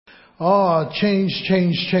Oh, change.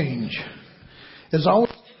 It's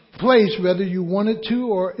always a place whether you want it to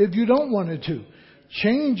or if you don't want it to.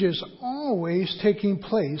 Change is always taking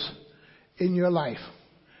place in your life.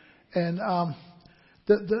 And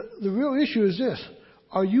the real issue is this.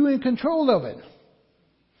 Are you in control of it?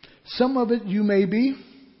 Some of it you may be.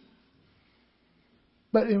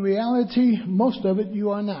 But in reality, most of it you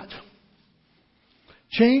are not.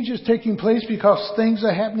 Change is taking place because things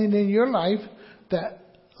are happening in your life that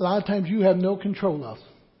a lot of times you have no control of.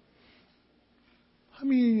 How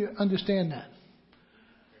many understand that?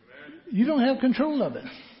 You don't have control of it.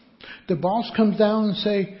 The boss comes down and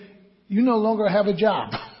say, you no longer have a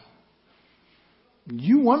job.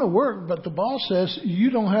 You want to work, but the boss says you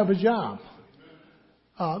don't have a job.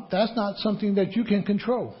 That's not something that you can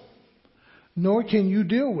control, nor can you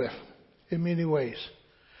deal with in many ways.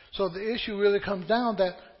 So the issue really comes down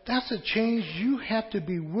that that's a change you have to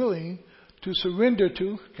be willing to surrender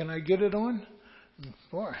to. Can I get it on?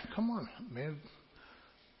 Boy, come on, man.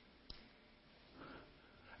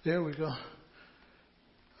 There we go.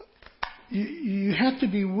 You have to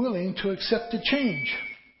be willing to accept the change.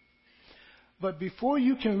 But before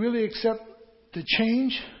you can really accept the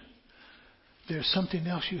change, there's something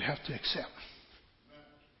else you have to accept.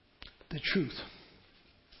 The truth.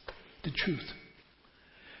 The truth.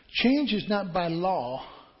 Change is not by law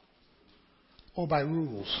or by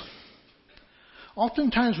rules.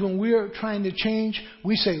 Oftentimes when we're trying to change,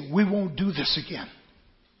 we say, we won't do this again.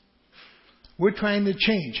 We're trying to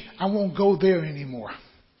change. I won't go there anymore.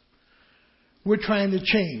 We're trying to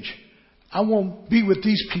change. I won't be with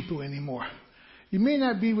these people anymore. You may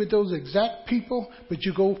not be with those exact people, but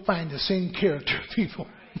you go find the same character people.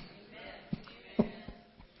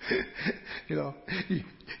 You know,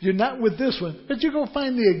 you're not with this one, but you go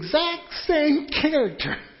find the exact same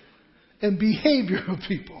character and behavior of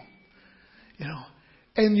people. You know,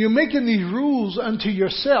 and you're making these rules unto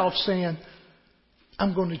yourself saying,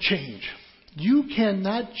 I'm going to change. You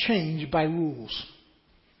cannot change by rules.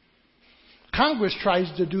 Congress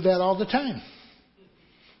tries to do that all the time.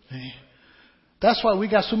 That's why we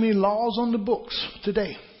got so many laws on the books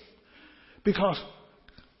today. Because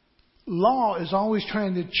law is always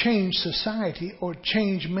trying to change society or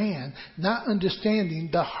change man, not understanding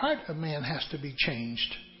the heart of man has to be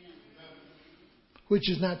changed, which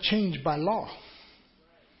is not changed by law.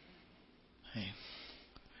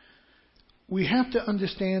 We have to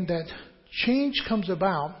understand that change comes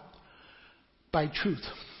about by truth.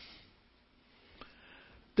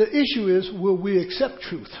 The issue is, will we accept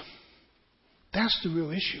truth? That's the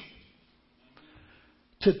real issue.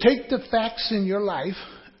 To take the facts in your life,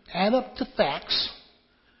 add up the facts,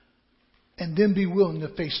 and then be willing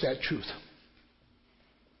to face that truth.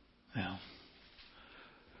 Now,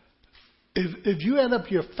 if you add up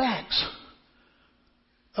your facts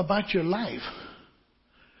about your life,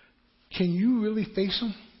 can you really face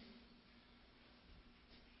them?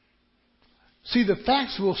 See, the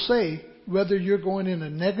facts will say whether you're going in a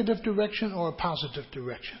negative direction or a positive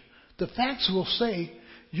direction. The facts will say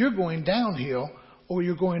you're going downhill or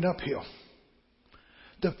you're going uphill.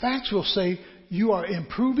 The facts will say you are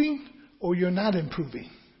improving or you're not improving.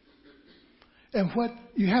 And what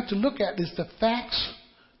you have to look at is the facts,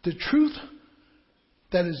 the truth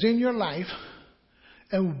that is in your life,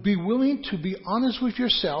 and be willing to be honest with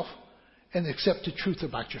yourself and accept the truth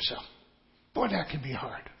about yourself. Boy, that can be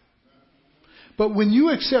hard. But when you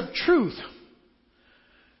accept truth,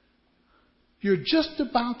 you're just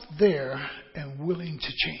about there and willing to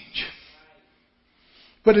change.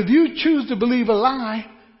 But if you choose to believe a lie,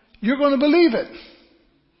 you're going to believe it.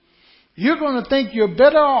 You're going to think you're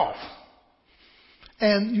better off.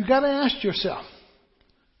 And you got to ask yourself,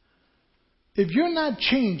 if you're not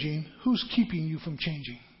changing, who's keeping you from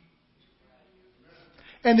changing?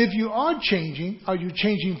 And if you are changing, are you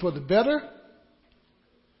changing for the better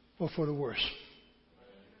or for the worse?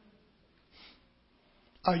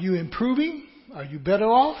 Are you improving? Are you better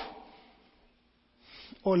off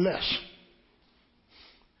or less?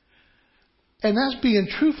 And that's being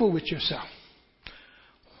truthful with yourself.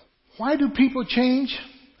 Why do people change?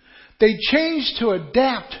 They change to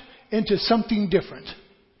adapt into something different.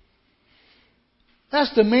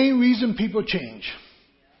 That's the main reason people change.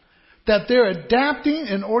 That they're adapting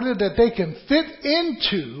in order that they can fit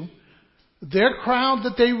into their crowd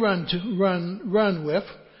that they run with.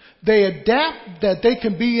 They adapt that they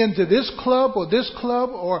can be into this club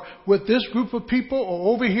or with this group of people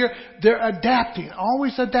or over here. They're adapting,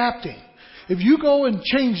 always adapting. If you go and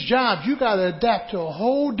change jobs, you got to adapt to a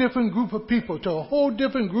whole different group of people, to a whole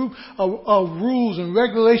different group of rules and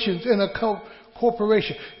regulations in a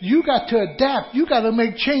corporation. You got to adapt. You got to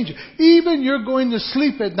make changes. Even you're going to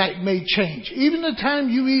sleep at night may change. Even the time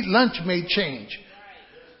you eat lunch may change.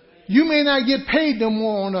 You may not get paid no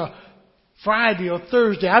more on a Friday or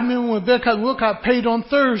Thursday. I remember when Bearcat and Wilcott paid on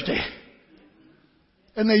Thursday.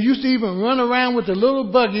 And they used to even run around with a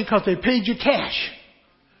little buggy because they paid you cash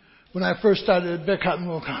when I first started at Bearcat and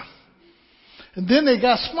Wilcott. And then they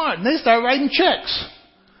got smart and they started writing checks.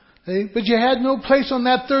 But you had no place on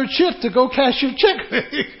that third shift to go cash your check.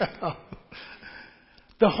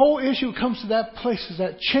 The whole issue comes to that place is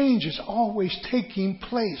that change is always taking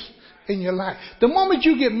place in your life. The moment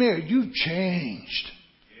you get married, you've changed.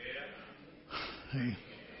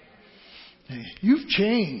 You've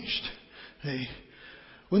changed.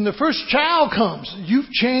 When the first child comes, you've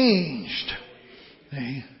changed.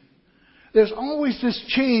 There's always this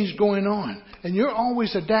change going on, and you're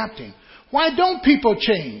always adapting. Why don't people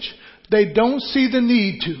change? They don't see the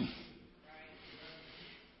need to.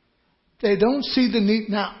 They don't see the need.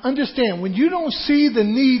 Now, understand, when you don't see the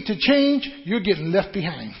need to change, you're getting left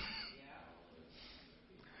behind.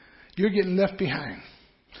 You're getting left behind.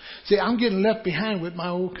 See, I'm getting left behind with my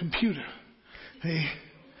old computer.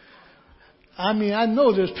 I mean, I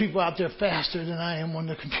know there's people out there faster than I am on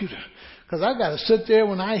the computer. Because I got to sit there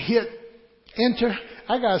when I hit enter.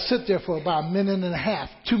 I got to sit there for about a minute and a half,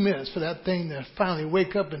 2 minutes for that thing to finally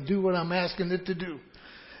wake up and do what I'm asking it to do.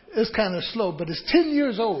 It's kind of slow, but it's 10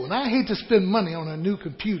 years old. And I hate to spend money on a new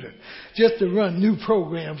computer just to run new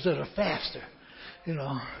programs that are faster, you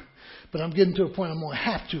know. But I'm getting to a point I'm going to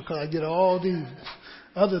have to because I get all these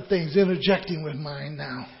other things interjecting with mine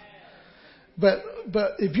now. But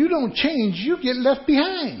if you don't change, you get left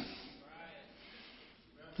behind.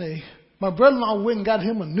 See, my brother-in-law went and got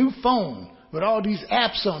him a new phone with all these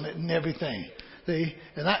apps on it and everything. See,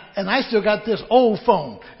 and I still got this old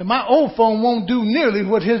phone, and my old phone won't do nearly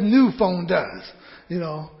what his new phone does, you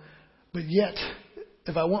know. But yet,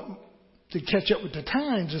 if I want to catch up with the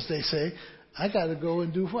times, as they say, I got to go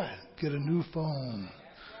and do what? Get a new phone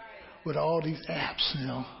with all these apps, you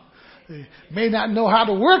know. They may not know how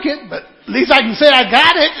to work it, but at least I can say I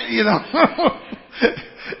got it, you know.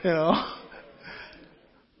 You know.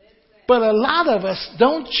 But a lot of us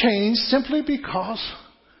don't change simply because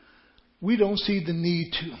we don't see the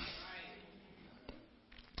need to.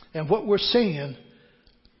 And what we're saying,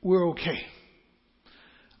 we're okay.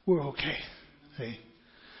 We're okay.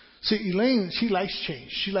 See, Elaine, she likes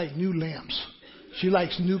change. She likes new lamps. She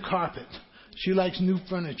likes new carpet. She likes new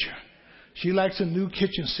furniture. She likes a new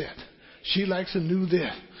kitchen set. She likes a new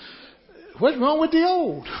this. What's wrong with the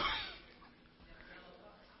old?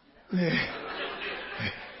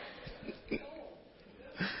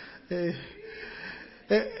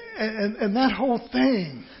 And that whole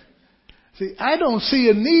thing. See, I don't see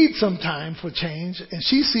a need sometimes for change, and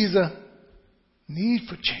she sees a need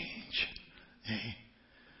for change.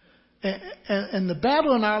 And the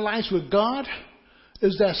battle in our lives with God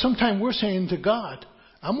is that sometimes we're saying to God,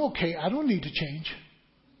 I'm okay, I don't need to change.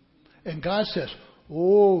 And God says,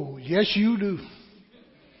 oh, yes you do.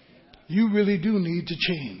 You really do need to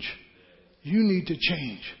change. You need to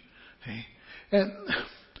change. And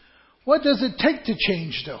what does it take to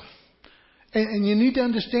change, though? And you need to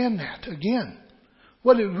understand that. Again,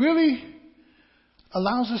 what it really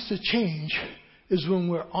allows us to change is when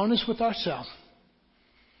we're honest with ourselves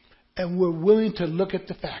and we're willing to look at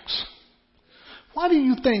the facts. Why do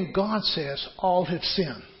you think God says all have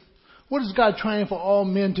sinned? What is God trying for all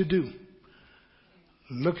men to do?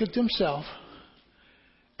 Look at themselves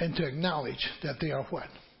and to acknowledge that they are what?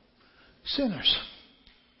 Sinners.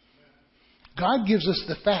 God gives us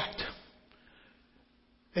the fact.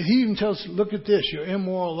 And he even tells us, look at this, your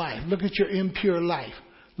immoral life. Look at your impure life.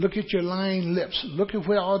 Look at your lying lips. Look at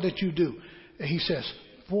all that you do. And he says,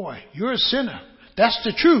 boy, you're a sinner. That's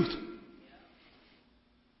the truth.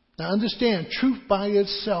 Now understand, truth by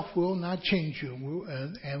itself will not change you.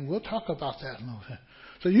 And we'll talk about that in a little bit.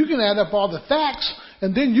 So you can add up all the facts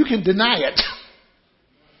and then you can deny it.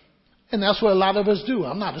 And that's what a lot of us do.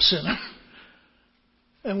 I'm not a sinner.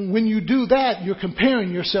 And when you do that, you're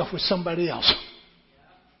comparing yourself with somebody else.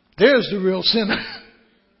 There's the real sinner.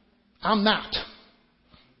 I'm not.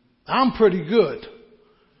 I'm pretty good.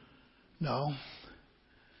 No.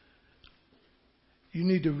 You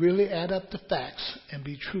need to really add up the facts and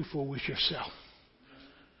be truthful with yourself.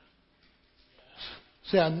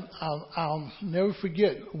 See, I'll never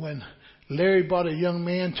forget when Larry brought a young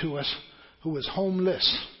man to us who was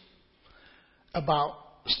homeless about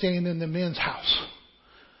staying in the men's house.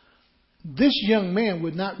 This young man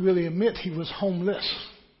would not really admit he was homeless.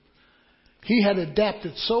 He had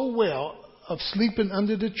adapted so well of sleeping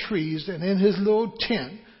under the trees and in his little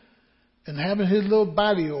tent and having his little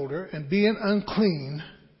body odor and being unclean,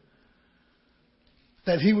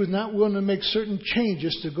 that he was not willing to make certain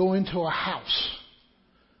changes to go into a house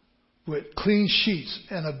with clean sheets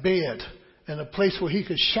and a bed and a place where he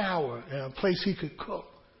could shower and a place he could cook.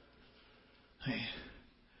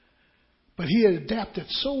 But he had adapted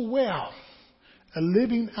so well,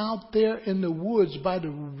 living out there in the woods by the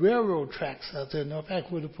railroad tracks out there in North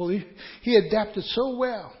Africa with the police. He adapted so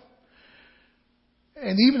well.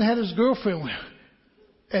 And even had his girlfriend with him.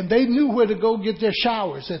 And they knew where to go get their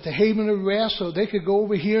showers at the Haven of Rest, so they could go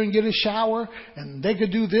over here and get a shower, and they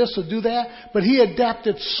could do this or do that. But he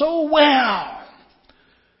adapted so well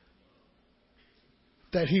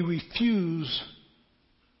that he refused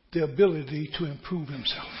the ability to improve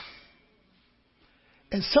himself.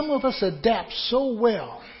 And some of us adapt so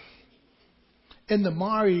well in the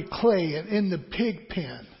miry clay and in the pig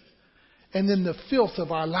pen and in the filth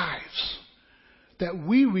of our lives that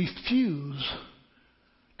we refuse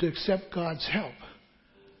to accept God's help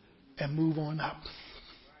and move on up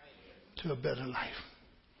to a better life.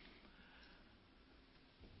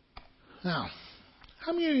 Now,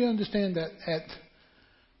 how many of you understand that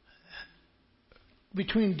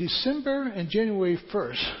between December and January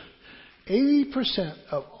 1st, 80%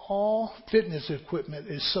 of all fitness equipment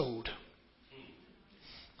is sold?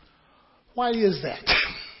 Why is that?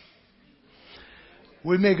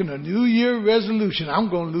 We're making a New Year resolution. I'm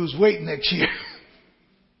going to lose weight next year.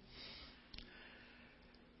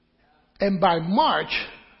 And by March,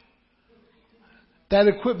 that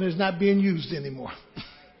equipment is not being used anymore.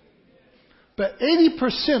 But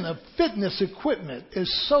 80% of fitness equipment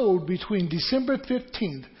is sold between December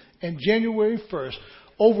 15th and January 1st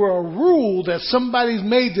over a rule that somebody's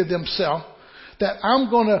made to themselves that I'm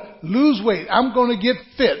going to lose weight, I'm going to get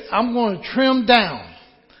fit, I'm going to trim down.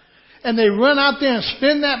 And they run out there and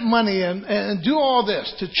spend that money and do all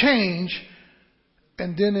this to change.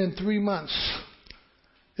 And then in 3 months,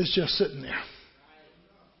 it's just sitting there.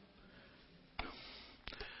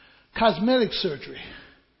 Cosmetic surgery.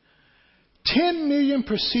 10 million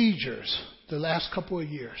procedures the last couple of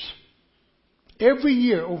years. Every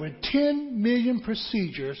year, over 10 million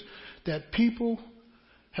procedures that people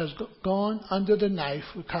has gone under the knife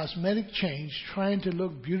with cosmetic change, trying to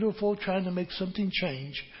look beautiful, trying to make something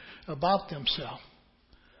change about themselves.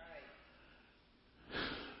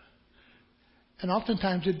 And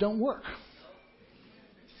oftentimes it don't work.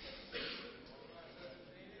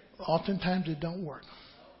 Oftentimes it don't work.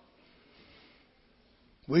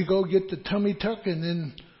 We go get the tummy tuck, and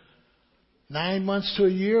then 9 months to a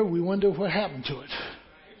year, we wonder what happened to it.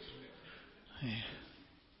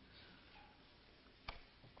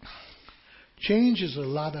 Change is a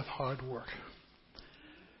lot of hard work.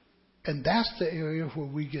 And that's the area where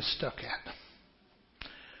we get stuck at.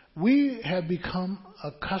 We have become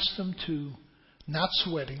accustomed to not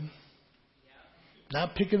sweating,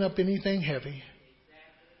 not picking up anything heavy,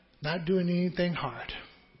 not doing anything hard.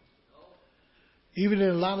 Even in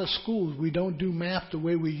a lot of schools, we don't do math the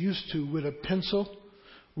way we used to with a pencil.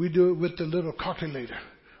 We do it with the little calculator.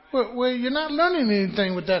 Well, you're not learning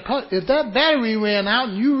anything with that. If that battery ran out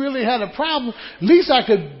and you really had a problem, at least I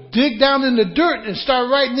could dig down in the dirt and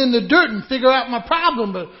start writing in the dirt and figure out my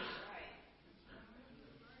problem. But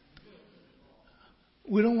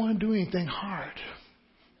we don't want to do anything hard.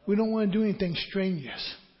 We don't want to do anything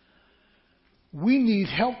strenuous. We need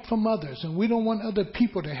help from others, and we don't want other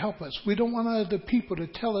people to help us. We don't want other people to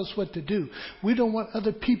tell us what to do. We don't want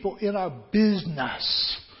other people in our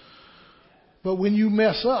business. But when you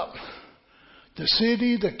mess up, the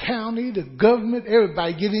city, the county, the government,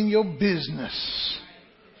 everybody get in your business.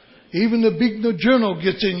 Even the big journal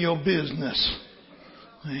gets in your business.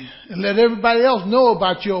 And let everybody else know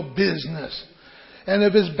about your business. And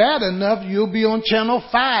if it's bad enough, you'll be on Channel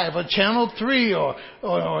 5 or Channel 3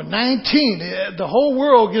 or 19. The whole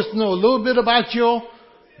world gets to know a little bit about your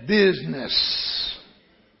business.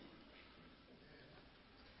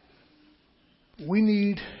 We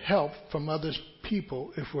need help from other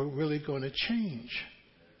people if we're really going to change.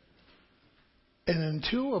 And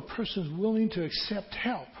until a person's willing to accept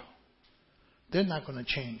help, they're not going to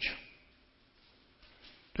change.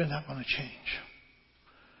 They're not going to change.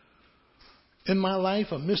 In my life,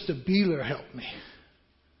 a Mr. Beeler helped me.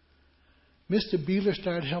 Mr. Beeler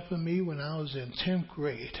started helping me when I was in 10th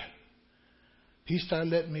grade. He started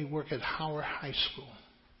letting me work at Howard High School.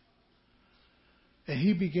 And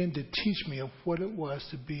he began to teach me of what it was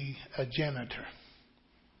to be a janitor.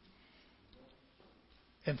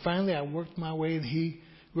 And finally, I worked my way, and he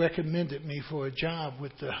recommended me for a job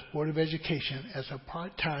with the Board of Education as a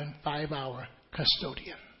part-time 5-hour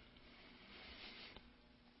custodian.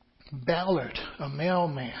 Ballard, a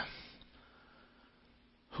mailman,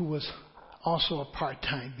 who was also a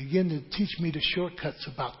part-time, began to teach me the shortcuts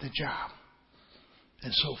about the job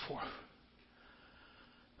and so forth.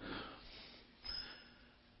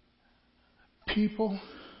 People,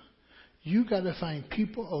 you got to find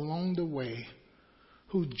people along the way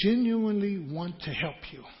who genuinely want to help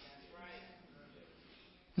you.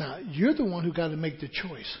 Now, you're the one who got to make the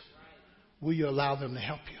choice. Will you allow them to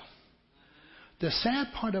help you? The sad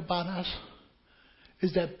part about us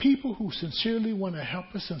is that people who sincerely want to help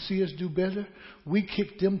us and see us do better, we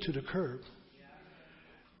kick them to the curb.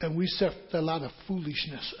 And we accept a lot of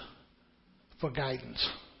foolishness for guidance.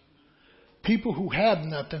 People who have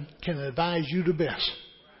nothing can advise you the best.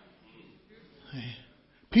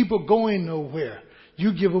 People going nowhere,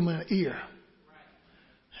 you give them an ear.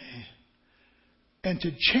 And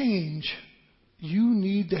to change, you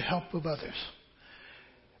need the help of others.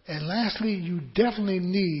 And lastly, you definitely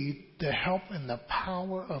need the help and the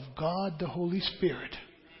power of God, the Holy Spirit,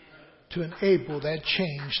 to enable that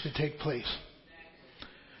change to take place.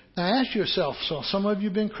 Now ask yourself, so some of you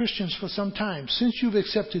have been Christians for some time. Since you've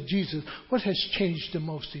accepted Jesus, what has changed the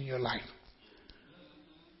most in your life?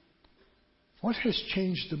 What has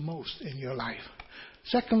changed the most in your life?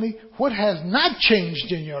 Secondly, what has not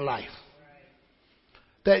changed in your life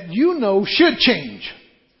that you know should change?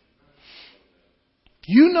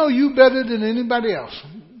 You know you better than anybody else.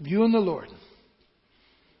 You and the Lord.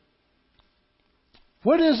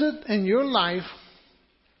 What is it in your life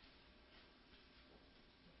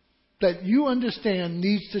that you understand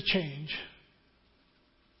needs to change,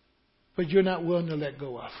 but you're not willing to let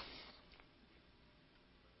go of?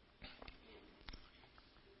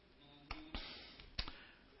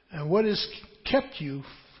 And what has kept you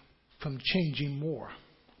from changing more?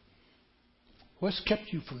 What's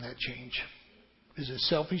kept you from that change? Is it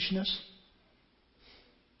selfishness?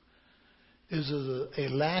 Is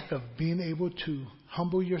it a lack of being able to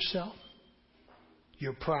humble yourself?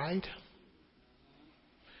 Your pride?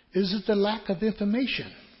 Is it the lack of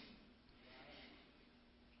information?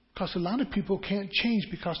 Because a lot of people can't change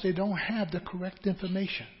because they don't have the correct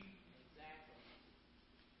information.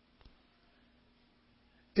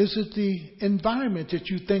 Is it the environment that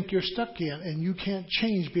you think you're stuck in and you can't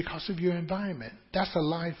change because of your environment? That's a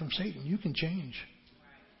lie from Satan. You can change.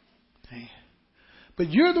 Okay. But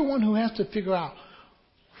you're the one who has to figure out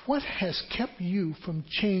what has kept you from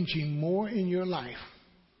changing more in your life.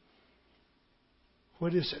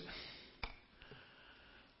 What is it?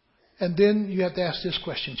 And then you have to ask this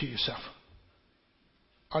question to yourself.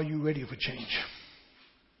 Are you ready for change?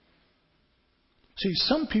 See,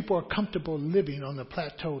 some people are comfortable living on the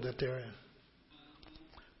plateau that they're in.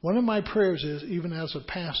 One of my prayers is, even as a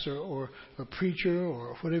pastor or a preacher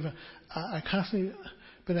or whatever, I constantly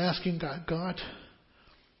been asking God,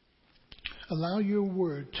 allow your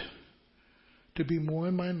word to be more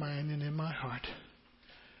in my mind and in my heart,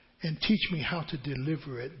 and teach me how to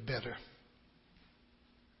deliver it better.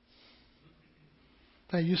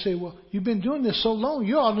 Now you say, well, you've been doing this so long,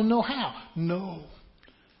 you ought to know how. No.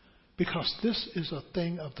 Because this is a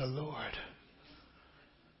thing of the Lord.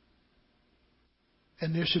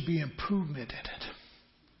 And there should be improvement in it.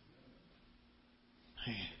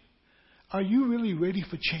 Hey. Are you really ready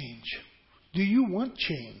for change? Do you want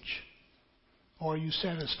change? Or are you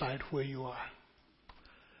satisfied where you are?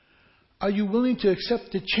 Are you willing to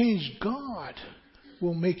accept the change God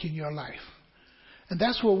will make in your life? And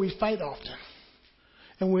that's where we fight often.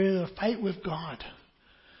 And we're in a fight with God.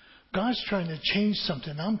 God's trying to change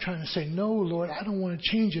something. I'm trying to say, no, Lord, I don't want to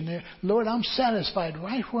change in there. Lord, I'm satisfied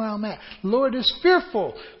right where I'm at. Lord, it's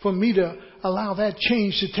fearful for me to allow that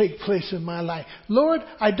change to take place in my life. Lord,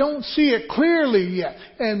 I don't see it clearly yet.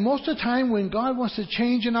 And most of the time when God wants to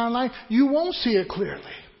change in our life, you won't see it clearly.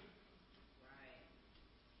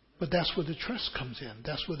 But that's where the trust comes in.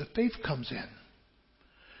 That's where the faith comes in.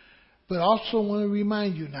 But I also want to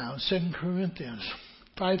remind you now, 2 Corinthians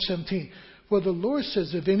 5:17. For the Lord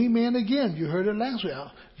says, if any man again, you heard it last week,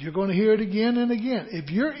 you're going to hear it again and again. If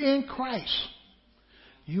you're in Christ,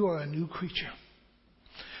 you are a new creature.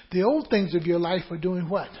 The old things of your life are doing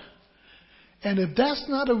what? And if that's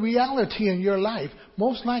not a reality in your life,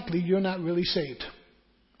 most likely you're not really saved.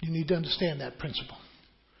 You need to understand that principle.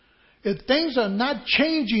 If things are not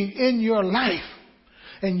changing in your life,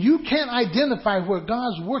 and you can't identify where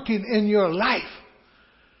God's working in your life,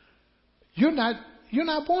 you're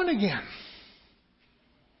not born again.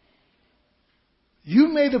 You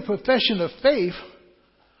made a profession of faith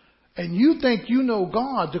and you think you know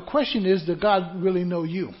God. The question is, does God really know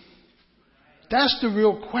you? That's the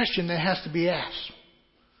real question that has to be asked.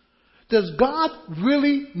 Does God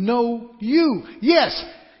really know you? Yes,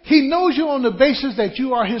 He knows you on the basis that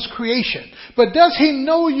you are His creation. But does He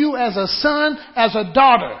know you as a son, as a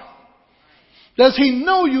daughter? Does He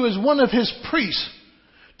know you as one of His priests?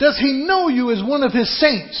 Does He know you as one of His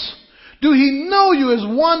saints? Do He know you as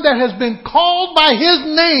one that has been called by His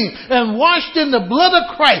name and washed in the blood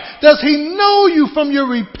of Christ? Does He know you from your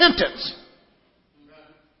repentance?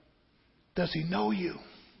 Does He know you?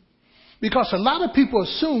 Because a lot of people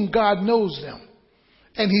assume God knows them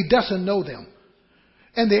and He doesn't know them.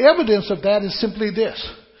 And the evidence of that is simply this.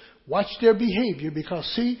 Watch their behavior, because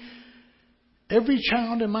see, every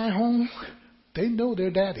child in my home, they know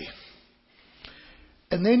their daddy.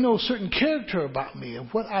 And they know a certain character about me and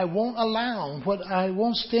what I won't allow and what I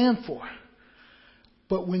won't stand for.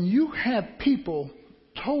 But when you have people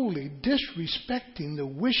totally disrespecting the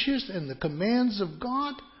wishes and the commands of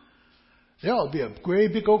God, there ought to be a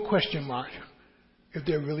great big old question mark if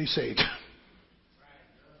they're really saved.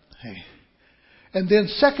 Hey. And then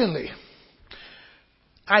secondly,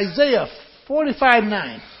 Isaiah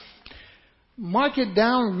 45:9. Mark it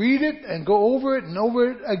down, read it, and go over it and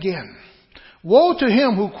over it again. Woe to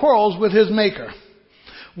him who quarrels with his maker.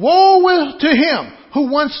 Woe to him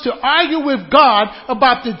who wants to argue with God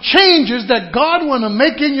about the changes that God wants to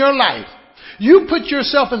make in your life. You put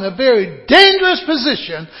yourself in a very dangerous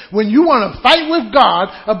position when you want to fight with God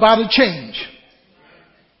about a change.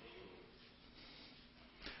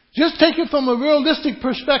 Just take it from a realistic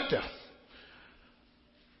perspective.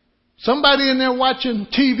 Somebody in there watching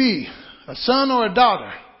TV, a son or a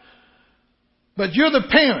daughter, but you're the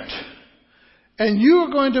parent, and you're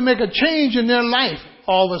going to make a change in their life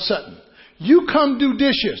all of a sudden. You come do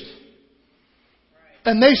dishes,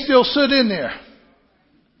 and they still sit in there.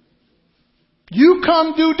 You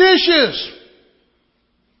come do dishes,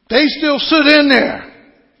 they still sit in there.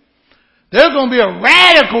 There's going to be a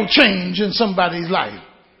radical change in somebody's life.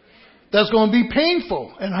 That's going to be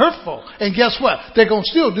painful and hurtful. And guess what? They're going to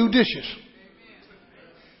still do dishes.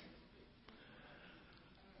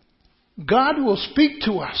 God will speak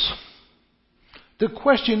to us. The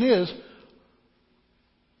question is,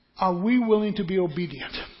 are we willing to be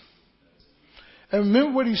obedient? And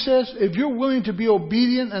remember what He says? If you're willing to be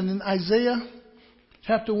obedient, and in Isaiah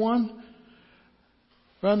chapter 1,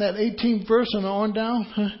 around that 18th verse and on down,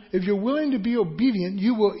 if you're willing to be obedient,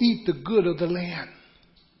 you will eat the good of the land.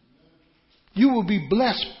 You will be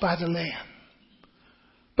blessed by the land.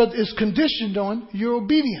 But it's conditioned on your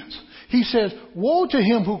obedience. He says, woe to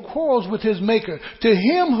him who quarrels with his maker, to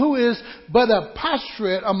him who is but a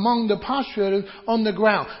potsherd among the potsherd on the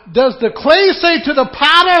ground. Does the clay say to the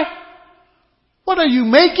potter, what are you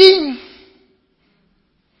making?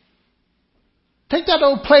 Take that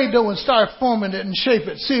old Play-Doh and start forming it and shape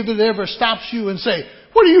it. See if it ever stops you and say,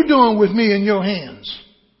 what are you doing with me in your hands?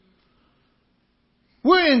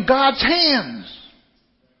 We're in God's hands.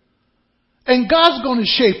 And God's going to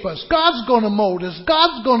shape us. God's going to mold us.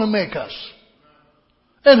 God's going to make us.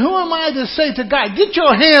 And who am I to say to God, get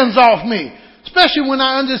your hands off me? Especially when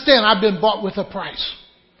I understand I've been bought with a price.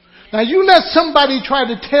 Now you let somebody try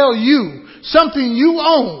to tell you something you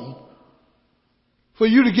own for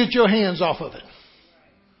you to get your hands off of it.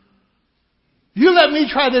 You let me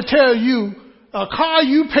try to tell you a car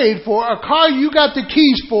you paid for, a car you got the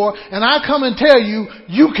keys for, and I come and tell you,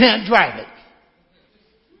 you can't drive it.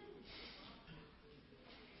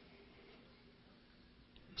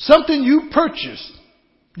 Something you purchased.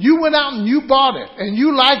 You went out and you bought it, and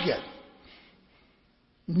you like it.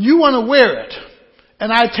 You want to wear it.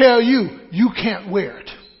 And I tell you, you can't wear it.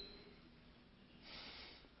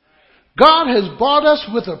 God has bought us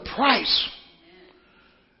with a price.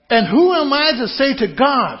 And who am I to say to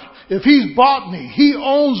God, if He's bought me, He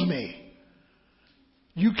owns me,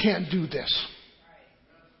 you can't do this.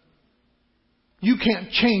 You can't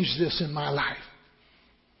change this in my life.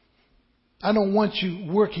 I don't want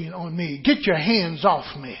you working on me. Get your hands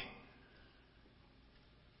off me.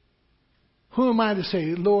 Who am I to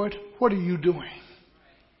say, Lord, what are you doing?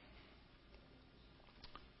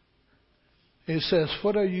 It says,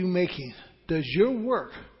 what are you making? Does your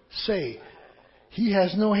work say He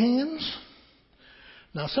has no hands?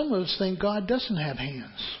 Now, some of us think God doesn't have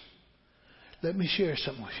hands. Let me share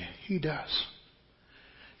something with you. He does.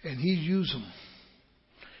 And He uses them.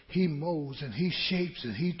 He molds and He shapes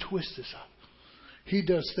and He twists us up. He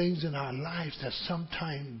does things in our lives that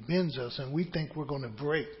sometimes bends us and we think we're going to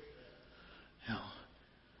break. You know.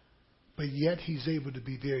 But yet He's able to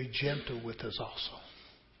be very gentle with us also.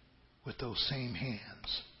 With those same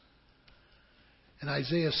hands. In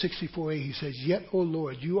Isaiah 64:8, He says, yet, O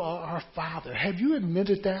Lord, you are our Father. Have you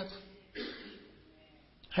admitted that?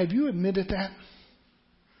 Have you admitted that?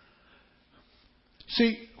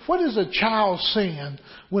 See, what is a child saying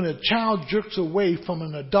when a child jerks away from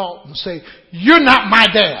an adult and say, "You're not my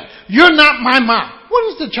dad. You're not my mom"?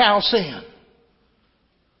 What is the child saying?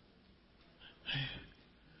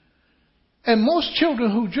 And most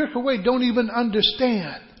children who jerk away don't even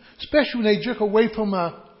understand, especially when they jerk away from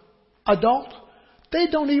an adult. They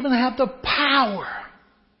don't even have the power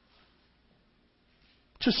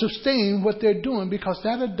to sustain what they're doing, because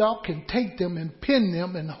that adult can take them and pin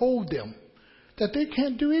them and hold them, that they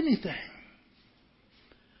can't do anything.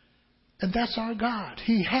 And that's our God.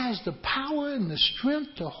 He has the power and the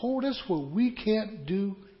strength to hold us where we can't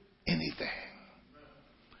do anything.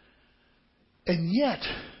 And yet,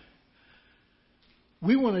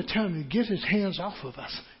 we want to tell him to get his hands off of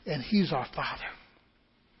us, and he's our Father.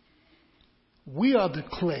 We are the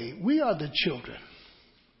clay. We are the children.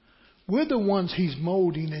 We're the ones he's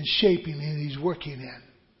molding and shaping and he's working in.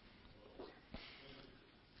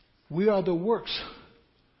 We are the works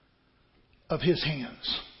of his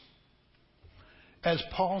hands. As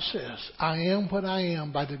Paul says, I am what I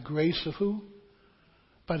am by the grace of who?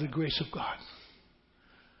 By the grace of God.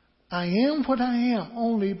 I am what I am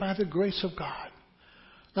only by the grace of God.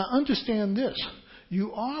 Now understand this.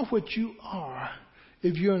 You are what you are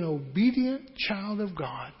if you're an obedient child of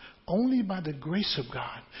God only by the grace of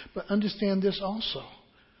God. But understand this also.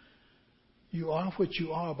 You are what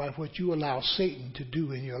you are by what you allow Satan to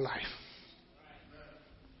do in your life.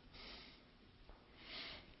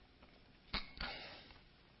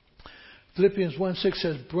 Philippians 1:6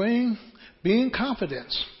 says, being confident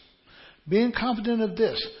of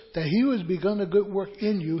this, that he who has begun a good work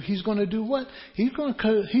in you, he's going to do what? He's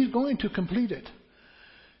going to complete it.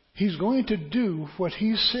 He's going to do what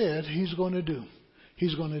he said he's going to do.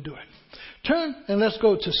 He's going to do it. Turn and let's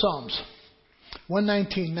go to Psalms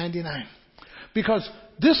 119:99. Because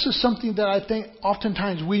this is something that I think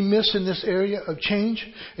oftentimes we miss in this area of change,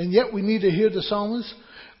 and yet we need to hear the psalmist.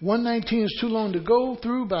 119 is too long to go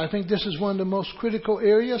through, but I think this is one of the most critical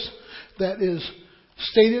areas that is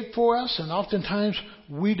stated for us, and oftentimes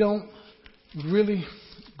we don't really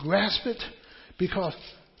grasp it because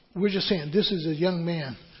we're just saying this is a young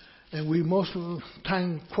man, and we most of the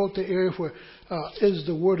time quote the area where is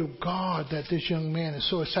the word of God that this young man is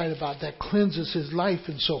so excited about that cleanses his life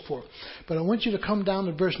and so forth. But I want you to come down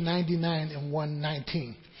to verse 99 and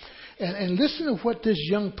 119 and listen to what this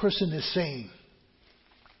young person is saying.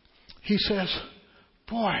 He says,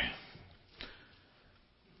 boy,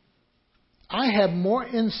 I have more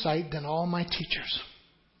insight than all my teachers.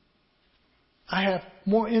 I have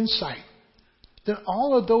more insight than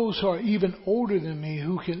all of those who are even older than me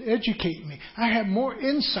who can educate me. I have more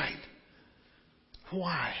insight.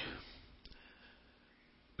 Why?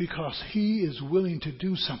 Because he is willing to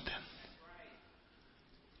do something.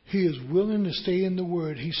 He is willing to stay in the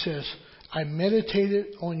Word. He says, I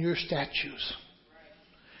meditated on your statutes.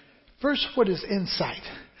 First, what is insight?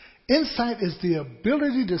 Insight is the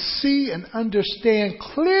ability to see and understand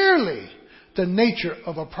clearly the nature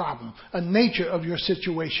of a problem, a nature of your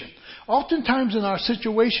situation. Oftentimes in our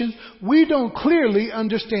situations, we don't clearly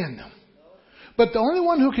understand them. But the only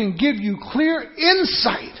one who can give you clear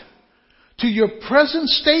insight to your present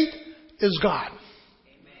state is God.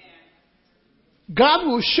 God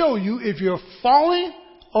will show you if you're falling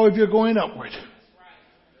or if you're going upward.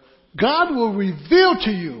 God will reveal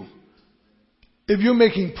to you if you're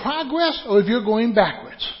making progress or if you're going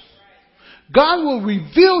backwards. God will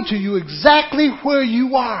reveal to you exactly where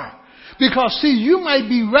you are. Because, see, you might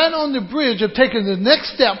be right on the bridge of taking the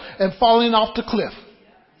next step and falling off the cliff.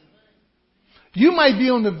 You might be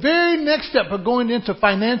on the very next step of going into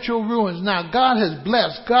financial ruins. Now, God has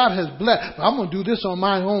blessed. God has blessed. But I'm going to do this on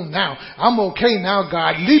my own now. I'm okay now,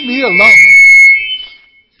 God. Leave me alone.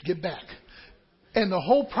 Get back. And the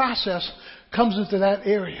whole process comes into that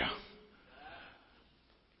area.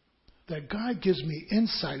 That God gives me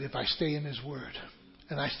insight if I stay in His Word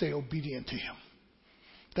and I stay obedient to Him.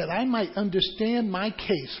 That I might understand my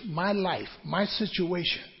case, my life, my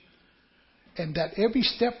situation. And that every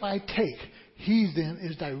step I take, He then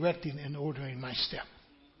is directing and ordering my step.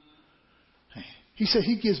 He said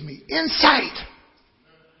He gives me insight.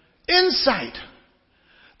 Insight.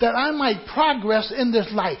 That I might progress in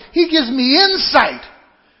this life. He gives me insight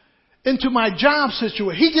into my job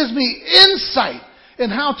situation. He gives me insight in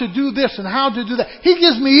how to do this and how to do that. He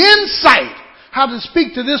gives me insight how to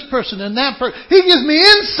speak to this person and that person. He gives me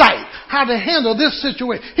insight how to handle this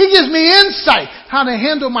situation. He gives me insight how to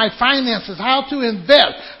handle my finances, how to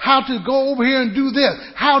invest, how to go over here and do this,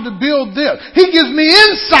 how to build this. He gives me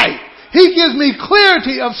insight. He gives me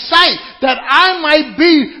clarity of sight that I might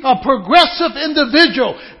be a progressive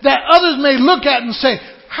individual that others may look at and say,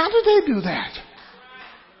 how did they do that?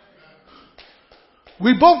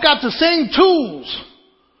 We both got the same tools.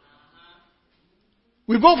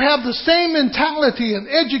 We both have the same mentality and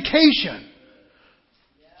education.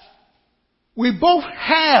 We both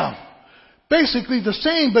have basically the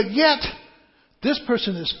same, but yet this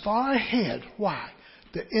person is far ahead. Why?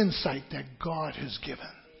 The insight that God has given.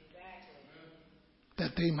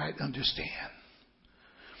 That they might understand.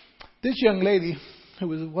 This young lady who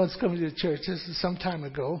was once coming to the church, this is some time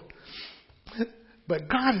ago, but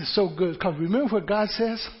God is so good, because remember what God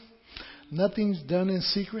says? Nothing's done in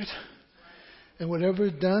secret, and whatever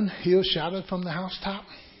is done, He'll shout it from the housetop.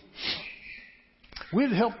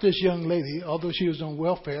 We'd helped this young lady, although she was on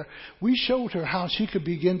welfare. We showed her how she could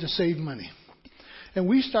begin to save money. And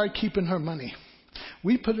we started keeping her money.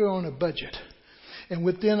 We put her on a budget. And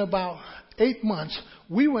within about 8 months,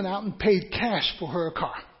 we went out and paid cash for her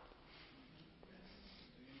car.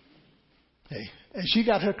 Hey, and she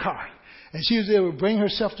got her car. And she was able to bring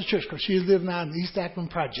herself to church because she was living out in East Akron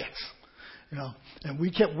Projects. You know, and we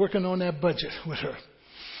kept working on that budget with her.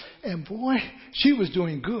 And boy, she was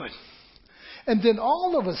doing good. And then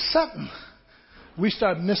all of a sudden, we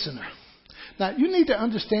started missing her. Now, you need to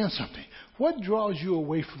understand something. What draws you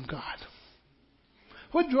away from God?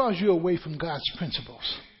 What draws you away from God's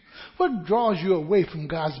principles? What draws you away from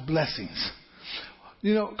God's blessings?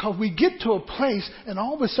 You know, because we get to a place and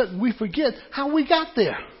all of a sudden we forget how we got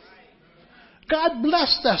there. God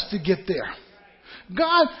blessed us to get there.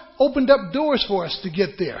 God opened up doors for us to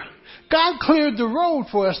get there. God cleared the road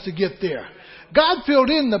for us to get there. God filled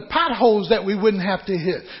in the potholes that we wouldn't have to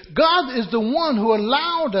hit. God is the one who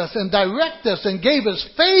allowed us and directed us and gave us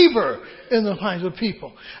favor in the lives of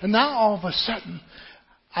people. And now all of a sudden,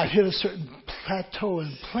 I hit a certain plateau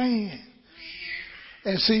and plane.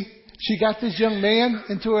 And see, she got this young man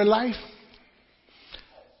into her life.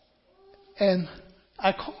 And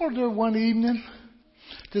I called her one evening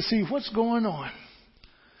to see what's going on.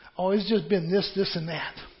 Oh, it's just been this, and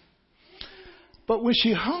that. But when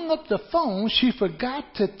she hung up the phone, she forgot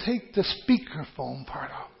to take the speakerphone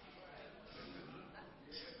part off.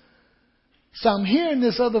 So I'm hearing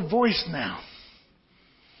this other voice now.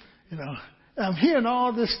 You know, I'm hearing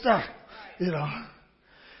all this stuff, you know.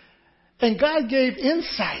 And God gave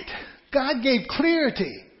insight. God gave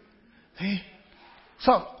clarity. See?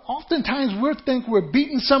 So oftentimes we think we're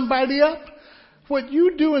beating somebody up. What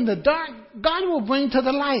you do in the dark, God will bring to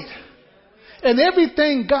the light. And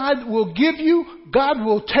everything God will give you, God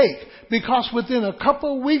will take. Because within a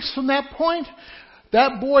couple of weeks from that point,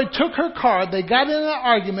 that boy took her car. They got in an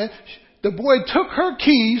argument. The boy took her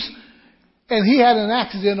keys, and he had an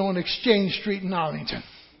accident on Exchange Street in Arlington.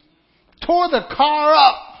 Tore the car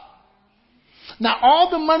up. Now,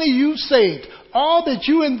 all the money you saved, all that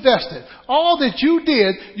you invested, all that you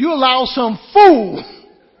did, you allow some fool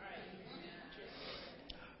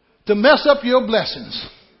to mess up your blessings.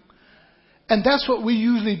 And that's what we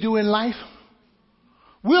usually do in life.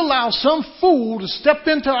 We allow some fool to step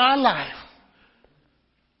into our life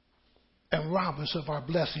and rob us of our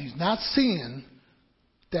blessings, not seeing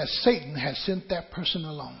that Satan has sent that person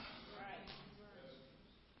along.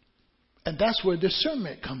 And that's where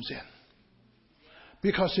discernment comes in.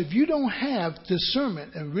 Because if you don't have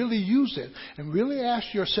discernment and really use it and really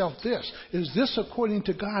ask yourself this, is this according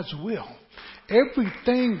to God's will?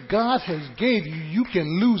 Everything God has gave you, you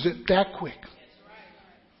can lose it that quick.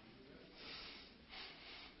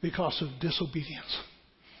 Because of disobedience.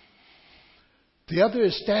 The other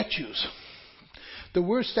is statues. The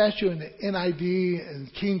word statue in the NIV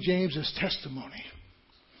and King James is testimony.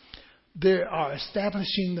 They are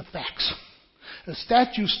establishing the facts. A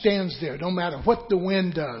statue stands there no matter what the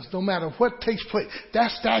wind does, no matter what takes place.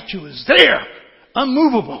 That statue is there,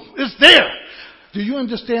 unmovable. It's there. Do you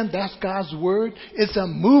understand that's God's word? It's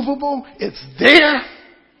unmovable. It's there.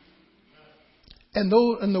 And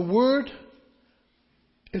the word,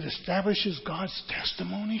 it establishes God's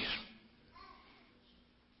testimonies.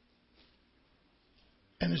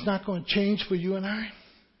 And it's not going to change for you and I.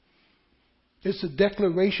 It's a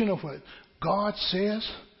declaration of what God says.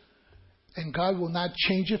 And God will not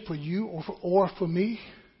change it for you or for me.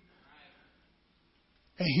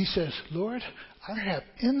 And he says, Lord, I have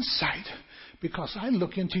insight because I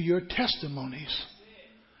look into your testimonies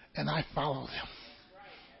and I follow them.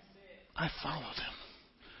 I follow them.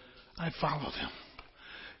 I follow them.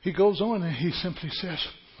 He goes on and he simply says,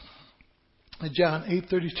 in John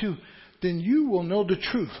 8:32, then you will know the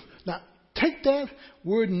truth. Now, take that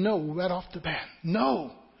word know right off the bat.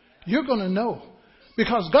 No. You're going to know.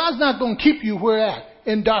 Because God's not going to keep you where at,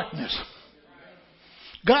 in darkness.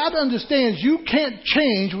 God understands you can't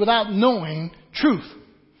change without knowing truth.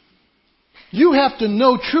 You have to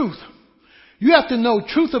know truth. You have to know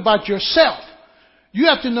truth about yourself. You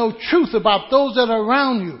have to know truth about those that are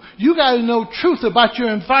around you. You got to know truth about your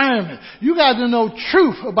environment. You got to know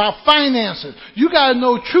truth about finances. You got to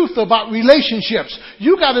know truth about relationships.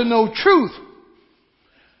 You got to know truth.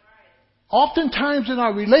 Oftentimes in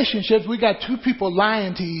our relationships, we got two people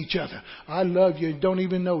lying to each other. I love you and don't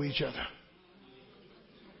even know each other.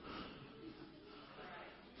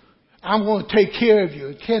 I'm going to take care of you.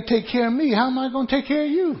 You can't take care of me. How am I going to take care of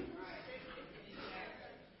you?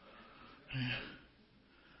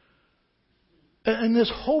 And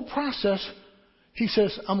this whole process, he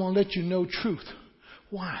says, I'm going to let you know truth.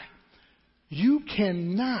 Why? You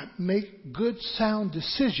cannot make good, sound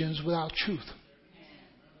decisions without truth.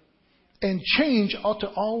 And change ought to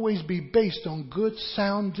always be based on good,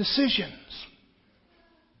 sound decisions,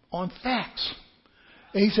 on facts.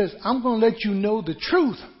 And he says, I'm going to let you know the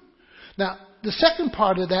truth. Now, the second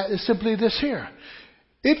part of that is simply this here.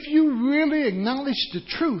 If you really acknowledge the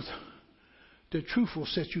truth will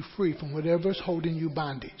set you free from whatever's holding you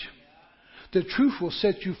bondage. The truth will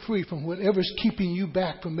set you free from whatever's keeping you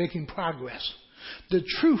back from making progress. The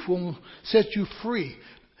truth will set you free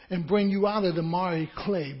and bring you out of the miry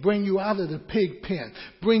clay, bring you out of the pig pen,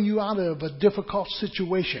 bring you out of a difficult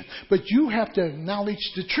situation. But you have to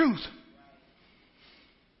acknowledge the truth.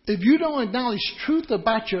 If you don't acknowledge truth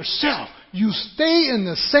about yourself, you stay in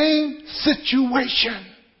the same situation.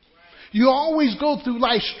 You always go through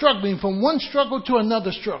life struggling from one struggle to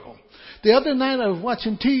another struggle. The other night I was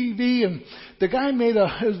watching TV and the guy made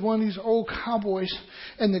it was one of these old cowboys,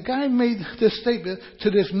 and the guy made this statement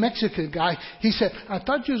to this Mexican guy. He said, I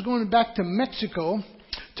thought you was going back to Mexico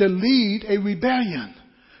to lead a rebellion,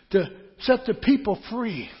 to set the people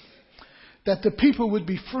free, that the people would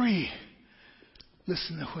be free.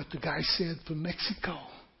 Listen to what the guy said from Mexico.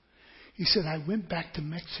 He said, I went back to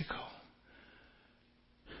Mexico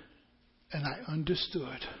and I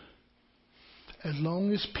understood. As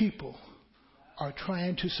long as people are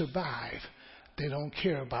trying to survive, they don't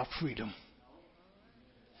care about freedom.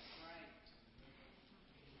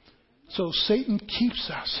 So Satan keeps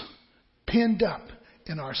us pinned up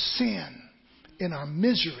in our sin, in our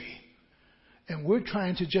misery, and we're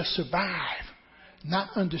trying to just survive, not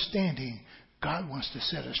understanding God wants to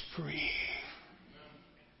set us free.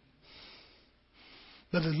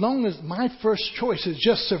 But as long as my first choice is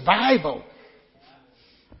just survival,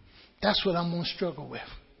 that's what I'm going to struggle with.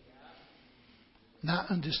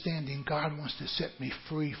 Not understanding God wants to set me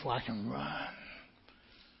free so I can run,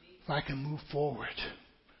 so I can move forward,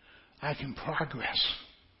 I can progress.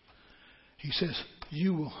 He says,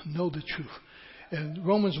 you will know the truth. In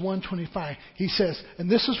Romans 1:25, he says,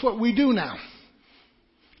 and this is what we do now.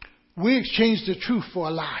 We exchange the truth for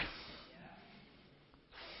a lie.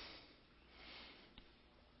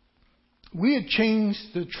 We had changed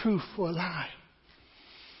the truth for a lie.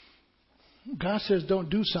 God says don't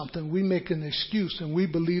do something. We make an excuse and we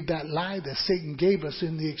believe that lie that Satan gave us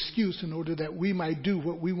in the excuse in order that we might do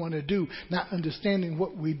what we want to do. Not understanding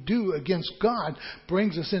what we do against God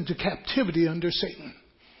brings us into captivity under Satan.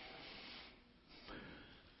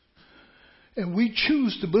 And we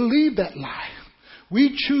choose to believe that lie.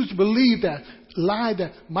 We choose to believe that lie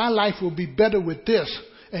that my life will be better with this.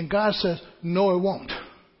 And God says, no, it won't.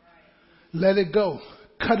 Let it go.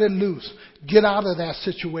 Cut it loose. Get out of that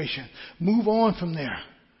situation. Move on from there.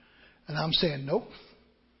 And I'm saying, nope.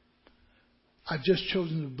 I've just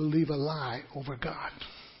chosen to believe a lie over God.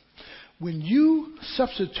 When you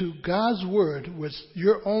substitute God's word with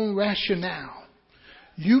your own rationale,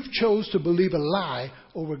 you've chose to believe a lie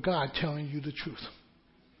over God telling you the truth.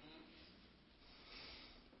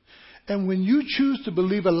 And when you choose to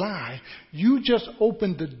believe a lie, you just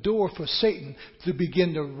open the door for Satan to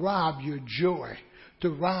begin to rob your joy, to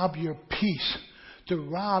rob your peace, to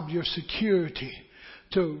rob your security,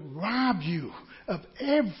 to rob you of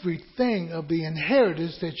everything of the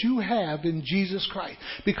inheritance that you have in Jesus Christ.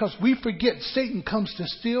 Because we forget Satan comes to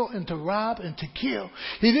steal and to rob and to kill.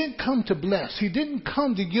 He didn't come to bless. He didn't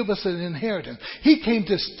come to give us an inheritance. He came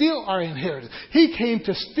to steal our inheritance. He came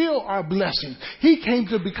to steal our blessing. He came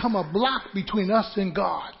to become a block between us and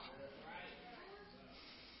God.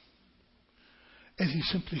 And he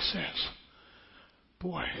simply says,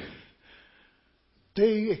 boy,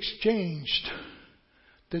 they exchanged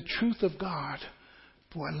the truth of God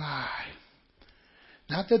for a lie.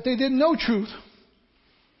 Not that they didn't know truth.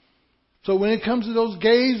 So when it comes to those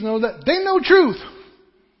gays and all that, they know truth.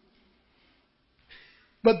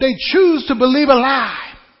 But they choose to believe a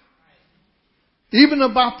lie. Even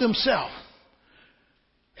about themselves.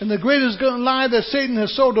 And the greatest lie that Satan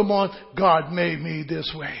has sold them on, God made me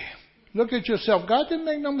this way. Look at yourself. God didn't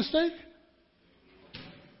make no mistake.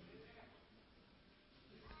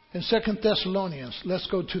 In 2 Thessalonians, let's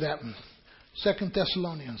go to that one. 2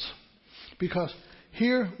 Thessalonians. Because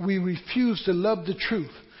here we refuse to love the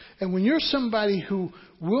truth. And when you're somebody who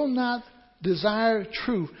will not desire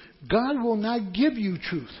truth, God will not give you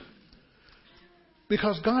truth.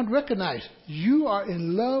 Because God recognizes you are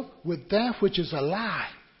in love with that which is a lie.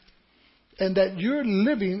 And that you're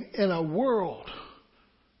living in a world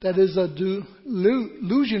that is a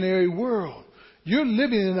illusionary world. You're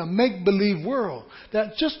living in a make-believe world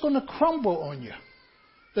that's just going to crumble on you.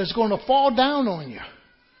 That's going to fall down on you.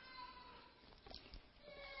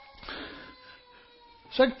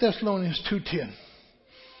 2 Thessalonians 2:10.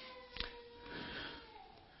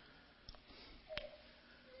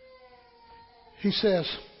 He says,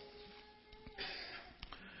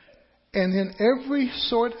 and in every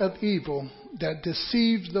sort of evil that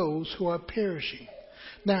deceives those who are perishing.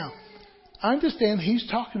 Now, I understand he's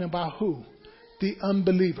talking about who? The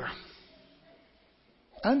unbeliever.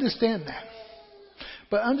 I understand that.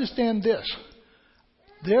 But understand this.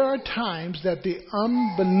 There are times that the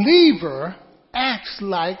unbeliever acts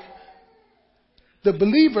like the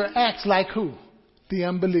believer acts like who? The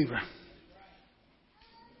unbeliever.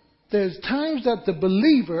 There's times that the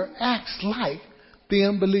believer acts like the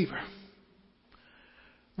unbeliever.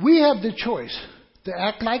 We have the choice to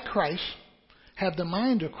act like Christ, have the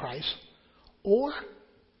mind of Christ, or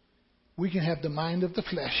we can have the mind of the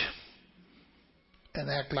flesh and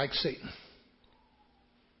act like Satan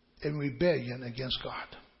in rebellion against God.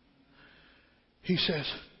 He says,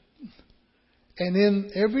 and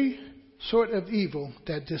in every sort of evil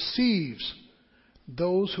that deceives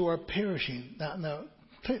those who are perishing. Now,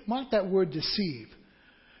 mark that word deceive.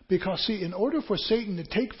 Because, see, in order for Satan to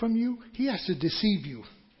take from you, he has to deceive you.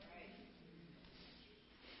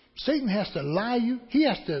 Satan has to lie you. He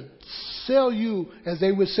has to sell you, as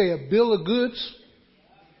they would say, a bill of goods.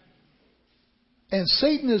 And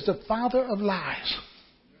Satan is the father of lies.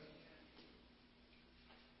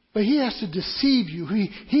 But he has to deceive you.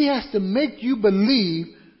 He has to make you believe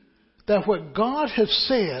that what God has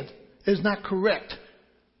said is not correct.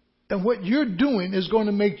 And what you're doing is going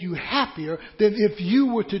to make you happier than if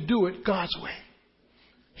you were to do it God's way.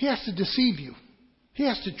 He has to deceive you. He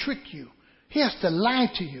has to trick you. He has to lie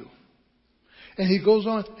to you. And he goes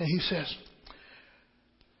on and he says,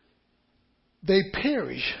 they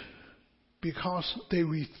perish because they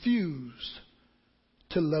refuse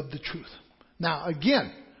to love the truth. Now,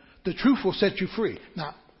 again, the truth will set you free.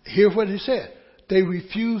 Now, hear what he said. They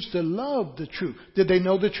refuse to love the truth. Did they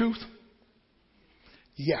know the truth?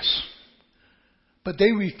 Yes. But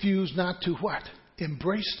they refuse not to what?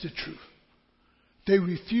 Embrace the truth. They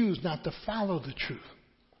refuse not to follow the truth.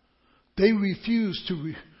 They refuse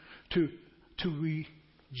to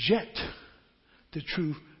reject the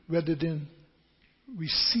truth rather than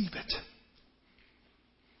receive it.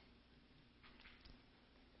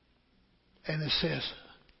 And it says,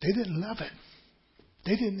 they didn't love it.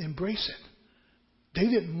 They didn't embrace it. They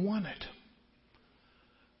didn't want it.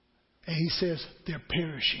 And he says, they're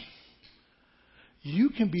perishing. You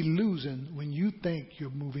can be losing when you think you're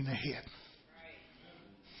moving ahead.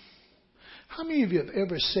 How many of you have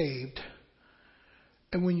ever saved,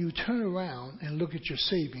 and when you turn around and look at your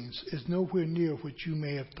savings, it's nowhere near what you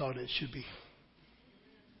may have thought it should be?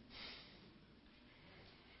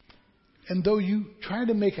 And though you try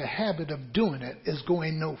to make a habit of doing it, it's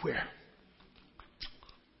going nowhere.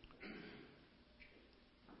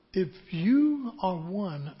 If you are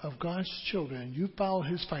one of God's children, you follow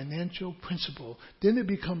his financial principle, then it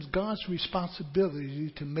becomes God's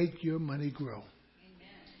responsibility to make your money grow.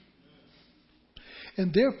 Amen.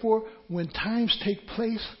 And therefore, when times take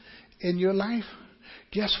place in your life,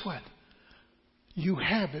 guess what? You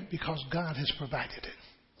have it because God has provided it.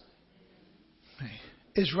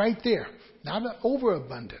 It's right there. Not an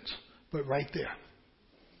overabundance, but right there.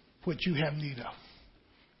 What you have need of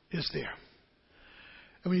is there.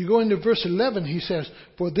 And when you go into verse 11, he says,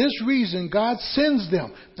 for this reason God sends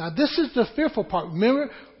them. Now this is the fearful part.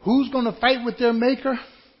 Remember, who's going to fight with their maker?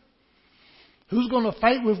 Who's going to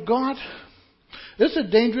fight with God? It's a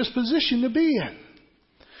dangerous position to be in.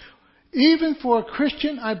 Even for a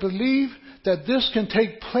Christian, I believe that this can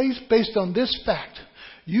take place based on this fact.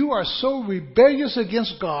 You are so rebellious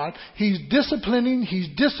against God. He's disciplining,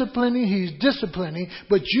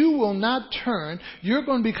 but you will not turn. You're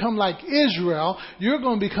going to become like Israel. You're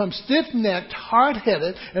going to become stiff-necked,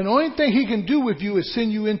 hard-headed, and the only thing he can do with you is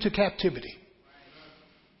send you into captivity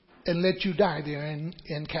and let you die there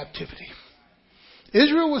in captivity.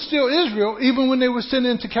 Israel was still Israel even when they were sent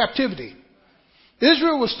into captivity.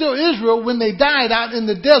 Israel was still Israel when they died out in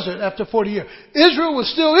the desert after 40 years. Israel was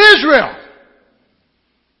still Israel.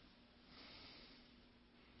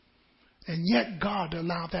 And yet God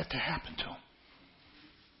allowed that to happen to them.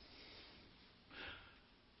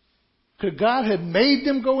 Could God have made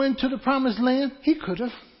them go into the promised land? He could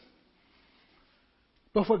have.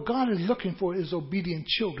 But what God is looking for is obedient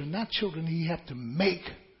children, not children He have to make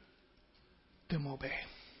them obey.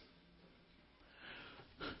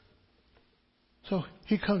 So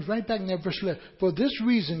He comes right back in that verse 11. For this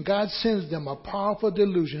reason, God sends them a powerful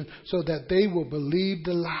delusion so that they will believe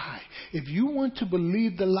the lie. If you want to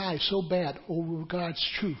believe the lie so bad over God's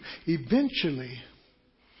truth, eventually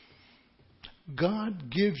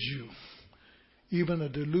God gives you even a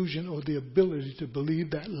delusion or the ability to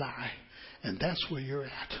believe that lie. And that's where you're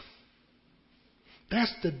at.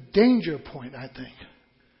 That's the danger point, I think,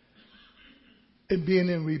 in being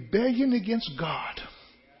in rebellion against God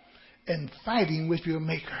and fighting with your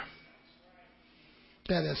Maker.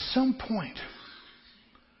 That at some point,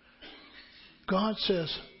 God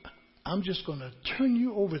says, I'm just going to turn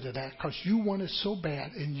you over to that because you want it so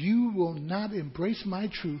bad and you will not embrace my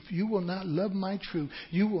truth. You will not love my truth.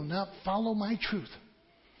 You will not follow my truth.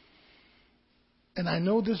 And I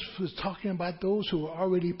know this was talking about those who are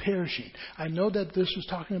already perishing. I know that this was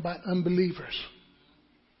talking about unbelievers.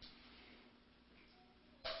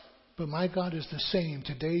 But my God is the same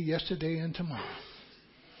today, yesterday, and tomorrow.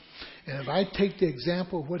 And if I take the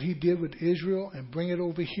example of what He did with Israel and bring it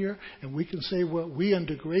over here, and we can say, well, we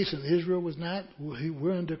under grace and Israel was not,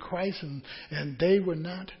 we're under Christ and they were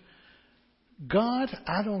not. God,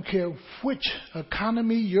 I don't care which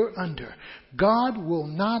economy you're under, God will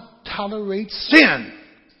not tolerate sin.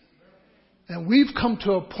 And we've come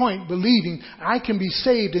to a point believing I can be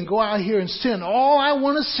saved and go out here and sin all I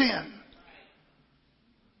want to sin.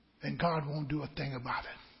 And God won't do a thing about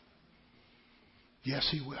it. Yes,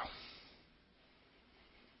 He will.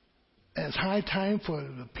 And it's high time for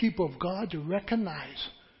the people of God to recognize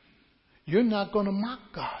you're not going to mock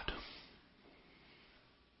God.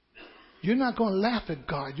 You're not going to laugh at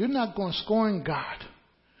God. You're not going to scorn God.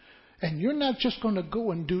 And you're not just going to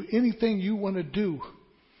go and do anything you want to do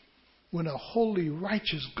when a holy,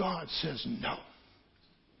 righteous God says no.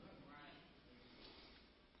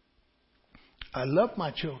 I love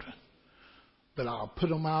my children, but I'll put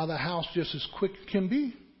them out of the house just as quick as can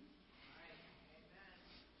be.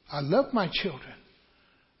 I love my children,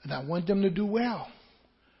 and I want them to do well.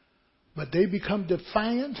 But they become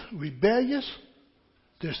defiant, rebellious.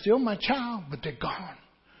 They're still my child, but they're gone.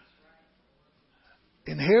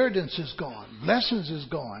 Inheritance is gone. Blessings is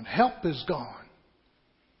gone. Help is gone.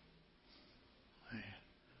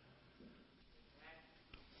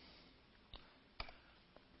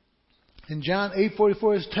 In John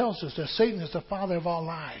 8:44, it tells us that Satan is the father of all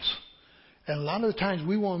lies. And a lot of the times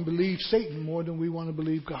we want to believe Satan more than we want to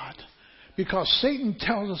believe God. Because Satan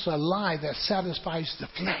tells us a lie that satisfies the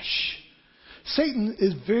flesh. Satan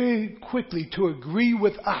is very quickly to agree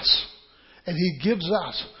with us. And he gives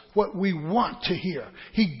us what we want to hear.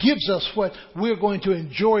 He gives us what we're going to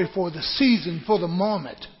enjoy for the season, for the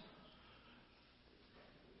moment.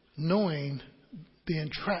 Knowing the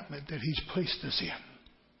entrapment that He's placed us in.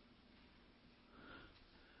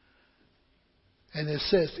 And it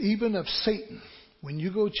says, even of Satan, when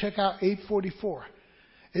you go check out 8:44,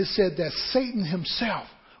 it said that Satan himself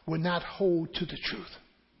would not hold to the truth.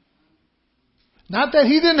 Not that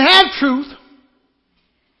he didn't have truth,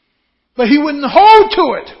 but he wouldn't hold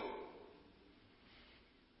to it.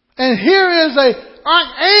 And here is an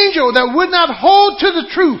archangel that would not hold to the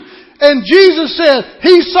truth. And Jesus said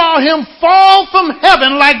He saw him fall from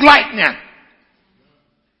heaven like lightning.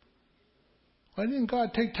 Why didn't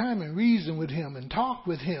God take time and reason with him and talk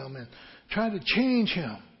with him and try to change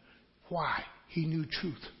him? Why? He knew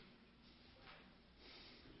truth.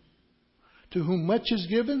 To whom much is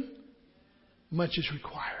given, much is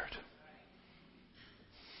required.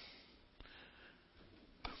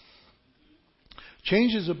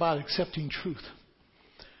 Change is about accepting truth.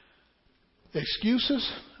 Excuses,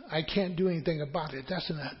 I can't do anything about it.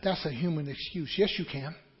 That's a human excuse. Yes, you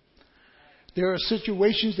can. There are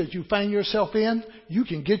situations that you find yourself in, you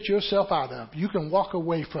can get yourself out of. You can walk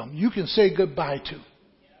away from. You can say goodbye to.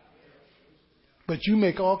 But you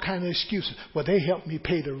make all kinds of excuses. Well, they help me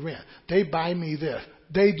pay the rent. They buy me this.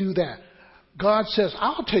 They do that. God says,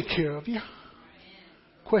 I'll take care of you.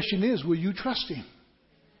 Question is, will you trust Him?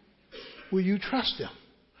 Will you trust Him?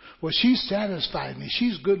 Well, she satisfied me.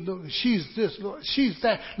 She's good looking. She's this, Lord. She's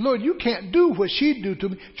that. Lord, you can't do what she'd do to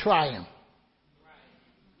me. Try Him.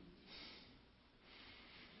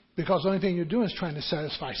 Because the only thing you're doing is trying to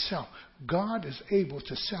satisfy self. God is able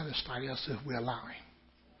to satisfy us if we allow Him.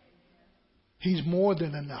 He's more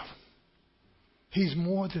than enough. He's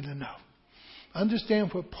more than enough.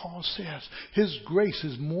 Understand what Paul says. His grace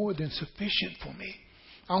is more than sufficient for me.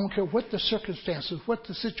 I don't care what the circumstances, what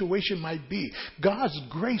the situation might be. God's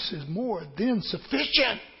grace is more than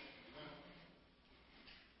sufficient.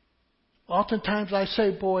 Oftentimes I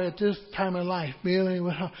say, boy, at this time of life,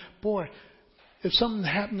 boy, if something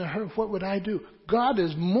happened to her, what would I do? God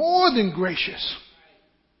is more than gracious.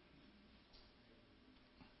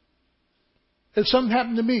 If something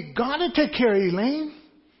happened to me, God will take care of Elaine.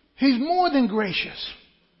 He's more than gracious.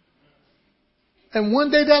 And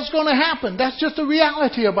one day that's going to happen. That's just the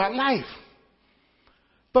reality about life.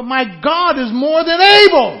 But my God is more than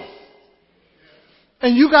able.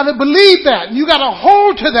 And you got to believe that. And you got to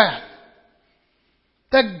hold to that.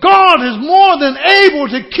 That God is more than able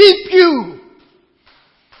to keep you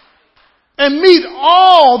and meet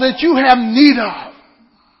all that you have need of.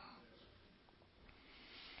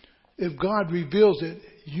 If God reveals it,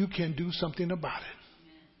 you can do something about it.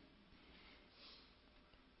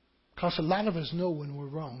 Because a lot of us know when we're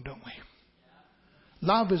wrong, don't we? A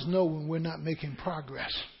lot of us know when we're not making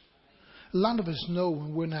progress. A lot of us know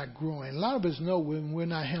when we're not growing. A lot of us know when we're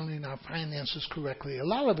not handling our finances correctly. A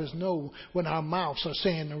lot of us know when our mouths are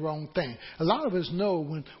saying the wrong thing. A lot of us know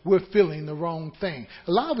when we're feeling the wrong thing.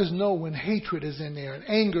 A lot of us know when hatred is in there and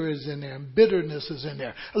anger is in there and bitterness is in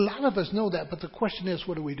there. A lot of us know that, but the question is,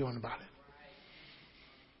 what are we doing about it?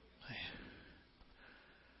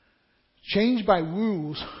 Change by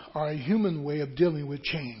rules are a human way of dealing with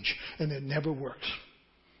change, and it never works.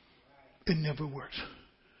 It never works.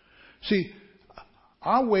 See,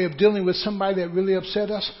 our way of dealing with somebody that really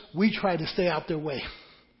upset us, we try to stay out their way.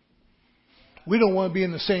 We don't want to be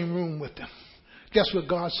in the same room with them. Guess what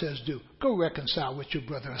God says do? Go reconcile with your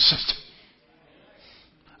brother and sister.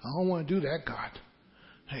 I don't want to do that, God.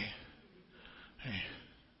 Hey.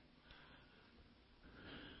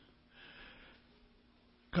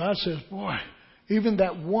 God says, boy, even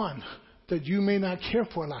that one that you may not care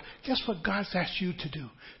for a lot, guess what God's asked you to do?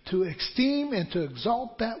 To esteem and to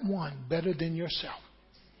exalt that one better than yourself.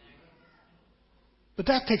 But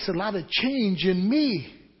that takes a lot of change in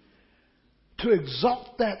me to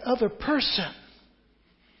exalt that other person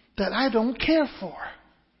that I don't care for.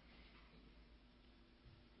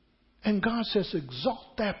 And God says,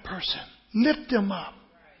 exalt that person. Lift them up.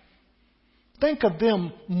 Think of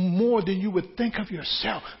them more than you would think of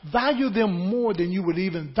yourself. Value them more than you would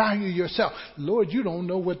even value yourself. Lord, you don't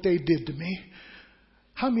know what they did to me.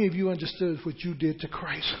 How many of you understood what you did to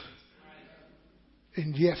Christ?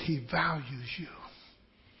 And yet He values you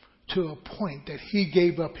to a point that He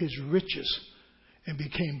gave up His riches and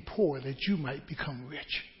became poor that you might become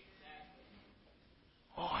rich.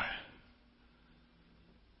 Boy,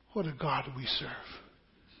 what a God we serve.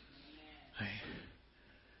 Hey.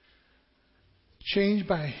 Change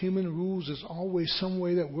by human rules is always some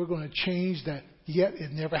way that we're going to change that, yet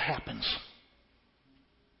it never happens.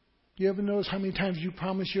 You ever notice how many times you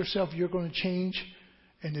promise yourself you're going to change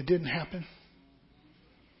and it didn't happen?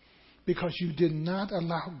 Because you did not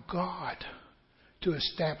allow God to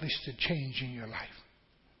establish the change in your life.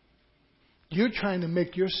 You're trying to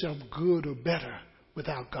make yourself good or better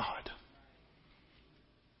without God.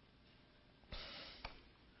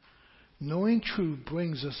 Knowing truth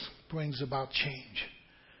brings about change.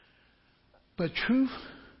 But truth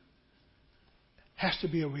has to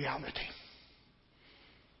be a reality.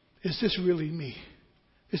 Is this really me?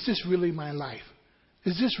 Is this really my life?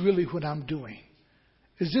 Is this really what I'm doing?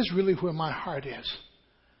 Is this really where my heart is?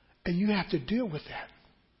 And you have to deal with that.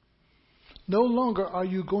 No longer are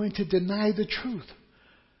you going to deny the truth.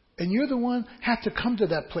 And you're the one have to come to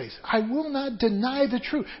that place. I will not deny the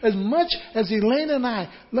truth. As much as Elaine and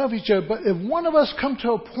I love each other, but if one of us come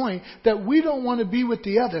to a point that we don't want to be with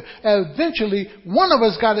the other, eventually one of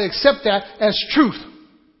us got to accept that as truth.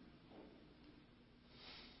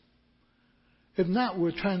 If not,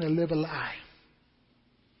 we're trying to live a lie.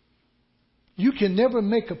 You can never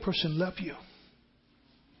make a person love you.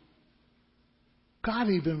 God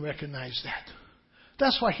even recognized that.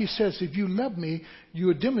 That's why He says, if you love me, you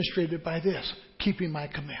are demonstrated by this, keeping my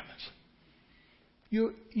commandments.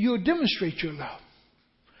 You'll demonstrate your love.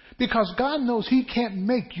 Because God knows He can't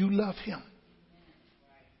make you love Him.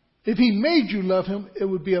 If He made you love Him, it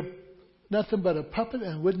would be nothing but a puppet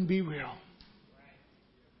and wouldn't be real.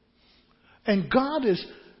 And God is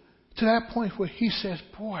to that point where He says,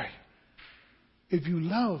 boy, if you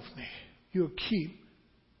love me, you'll keep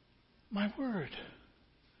my word.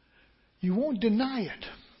 You won't deny it.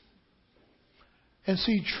 And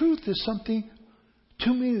see, truth is something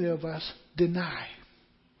too many of us deny.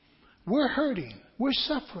 We're hurting. We're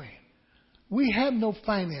suffering. We have no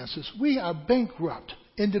finances. We are bankrupt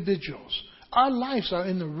individuals. Our lives are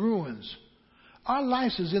in the ruins. Our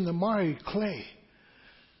lives is in the miry clay.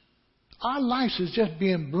 Our lives is just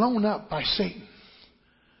being blown up by Satan.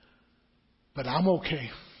 But I'm okay.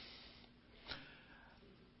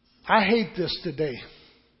 I hate this today.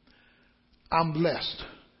 I'm blessed.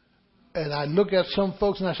 And I look at some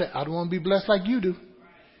folks and I say, I don't want to be blessed like you do.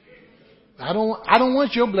 I don't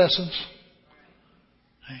want your blessings.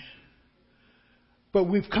 But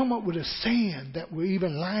we've come up with a saying that we're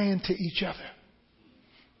even lying to each other.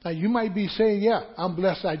 Now you might be saying, yeah, I'm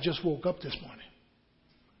blessed. I just woke up this morning.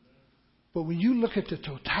 But when you look at the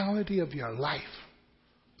totality of your life,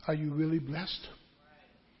 are you really blessed?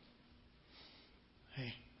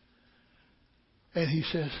 Hey. And he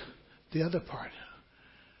says, the other part.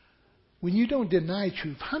 When you don't deny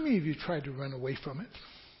truth, how many of you tried to run away from it?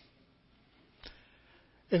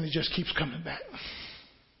 And it just keeps coming back.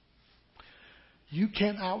 You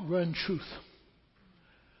can't outrun truth.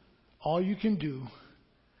 All you can do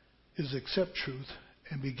is accept truth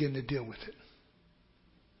and begin to deal with it.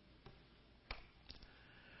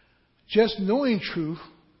 Just knowing truth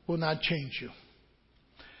will not change you.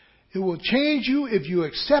 It will change you if you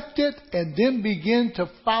accept it and then begin to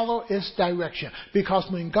follow its direction. Because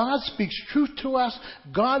when God speaks truth to us,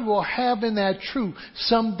 God will have in that truth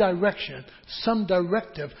some direction, some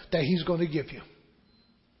directive that He's going to give you.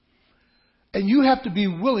 And you have to be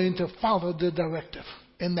willing to follow the directive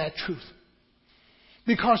in that truth.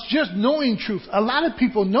 Because just knowing truth, a lot of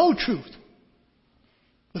people know truth,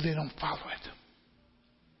 but they don't follow it.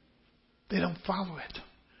 They don't follow it.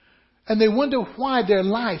 And they wonder why their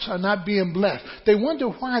lives are not being blessed. They wonder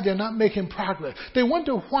why they're not making progress. They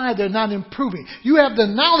wonder why they're not improving. You have the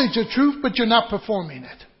knowledge of truth, but you're not performing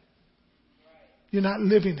it. You're not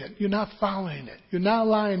living it. You're not following it. You're not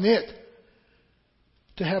allowing it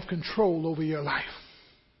to have control over your life.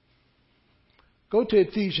 Go to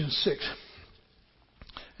Ephesians 6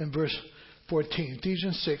 and verse 14.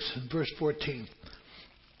 Ephesians 6 and verse 14.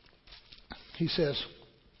 He says,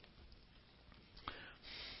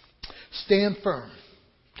 stand firm.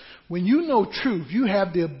 When you know truth, you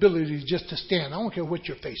have the ability just to stand. I don't care what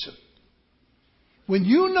you're facing. When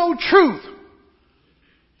you know truth,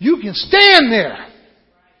 you can stand there.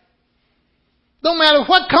 No matter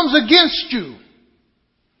what comes against you.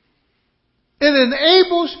 It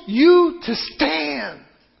enables you to stand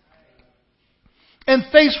and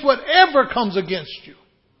face whatever comes against you.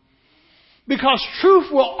 Because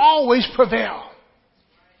truth will always prevail.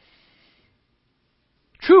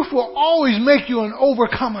 Truth will always make you an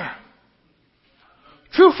overcomer.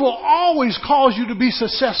 Truth will always cause you to be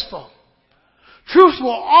successful. Truth will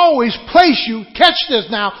always place you, catch this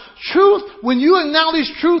now, truth, when you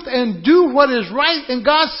acknowledge truth and do what is right in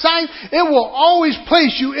God's sight, it will always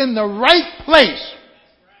place you in the right place.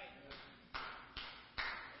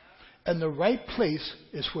 And the right place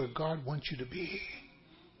is where God wants you to be.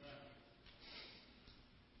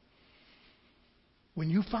 When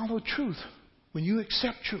you follow truth, when you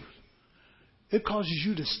accept truth, it causes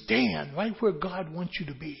you to stand right where God wants you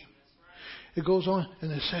to be. It goes on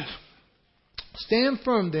and it says, stand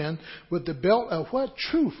firm then with the belt of what?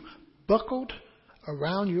 Truth buckled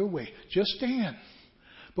around your waist. Just stand.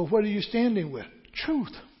 But what are you standing with?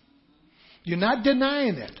 Truth. You're not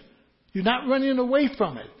denying it. You're not running away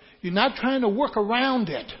from it. You're not trying to work around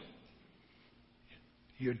it.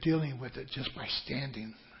 You're dealing with it just by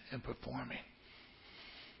standing and performing.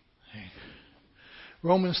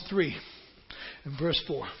 Romans 3 and verse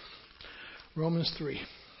 4. Romans 3.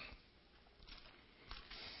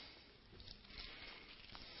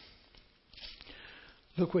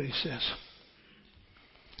 Look what he says.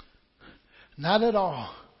 Not at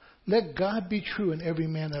all. Let God be true and every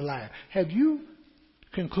man a liar. Have you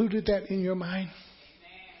concluded that in your mind?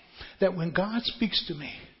 Amen. That when God speaks to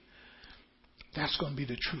me, that's going to be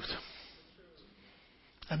the truth.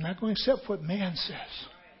 I'm not going to accept what man says.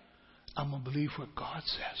 I'm going to believe what God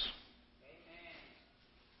says.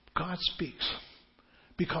 God speaks.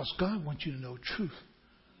 Because God wants you to know truth.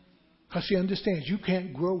 Because He understands you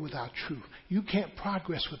can't grow without truth. You can't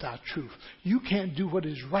progress without truth. You can't do what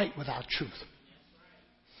is right without truth.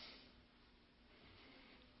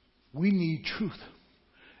 We need truth.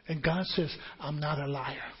 And God says, I'm not a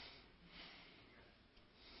liar.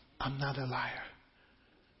 I'm not a liar.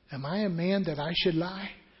 Am I a man that I should lie?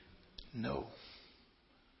 No.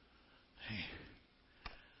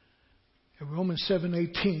 In Romans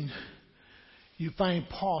 7:18, you find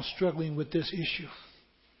Paul struggling with this issue.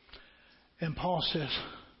 And Paul says,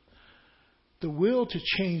 the will to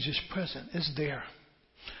change is present. It's there.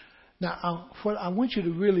 Now, what I want you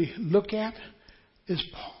to really look at is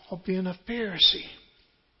Paul being a Pharisee.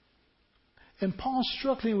 And Paul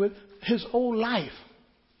struggling with his old life.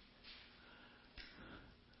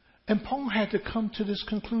 And Paul had to come to this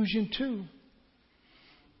conclusion too.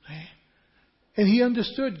 And he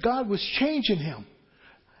understood God was changing him.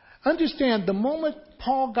 Understand, the moment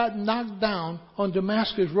Paul got knocked down on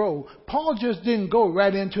Damascus Road, Paul just didn't go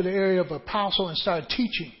right into the area of apostle and start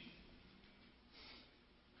teaching.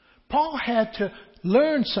 Paul had to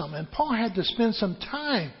learn something. Paul had to spend some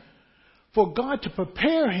time for God to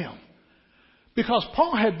prepare him. Because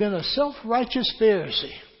Paul had been a self-righteous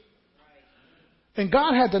Pharisee. And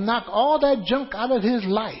God had to knock all that junk out of his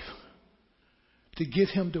life to get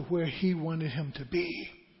him to where he wanted him to be.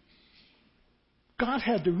 God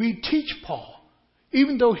had to reteach Paul,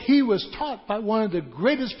 even though he was taught by one of the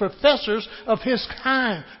greatest professors of his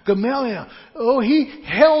time, Gamaliel. Oh, he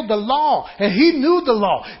held the law and he knew the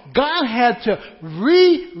law. God had to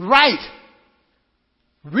rewrite,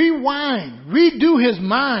 rewind, redo his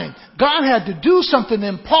mind. God had to do something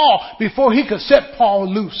in Paul before he could set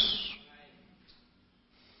Paul loose.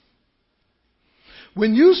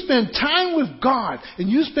 When you spend time with God and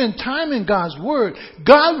you spend time in God's Word,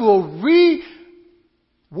 God will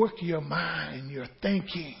rework your mind, your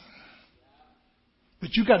thinking.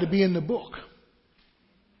 But you got to be in the book.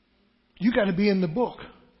 You got to be in the book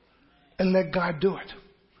and let God do it.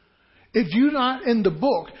 If you're not in the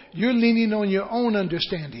book, you're leaning on your own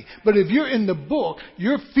understanding. But if you're in the book,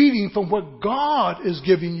 you're feeding from what God is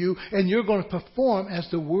giving you, and you're going to perform as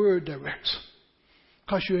the Word directs.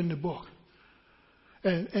 Because you're in the book.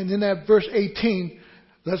 And in that verse 18,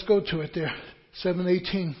 let's go to it there,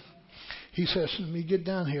 7:18. He says, let me get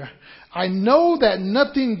down here. I know that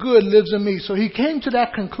nothing good lives in me. So he came to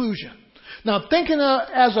that conclusion. Now, thinking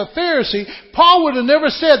as a Pharisee, Paul would have never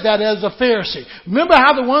said that as a Pharisee. Remember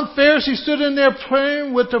how the one Pharisee stood in there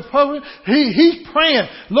praying with the public? He's praying,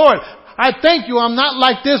 Lord, I thank you I'm not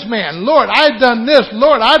like this man. Lord, I've done this.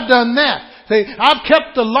 Lord, I've done that. Say, I've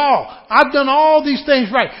kept the law. I've done all these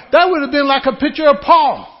things right. That would have been like a picture of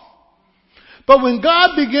Paul. But when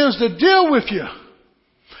God begins to deal with you,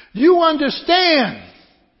 you understand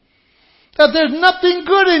that there's nothing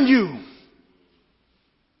good in you.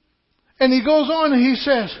 And he goes on and he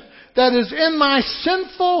says, that is in my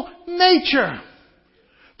sinful nature.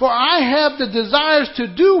 For I have the desires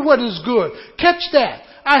to do what is good. Catch that.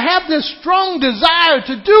 I have this strong desire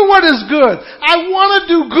to do what is good. I want to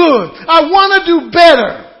do good. I want to do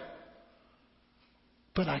better.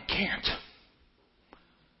 But I can't.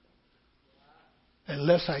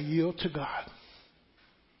 Unless I yield to God.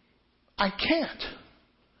 I can't.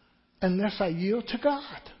 Unless I yield to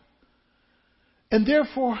God. And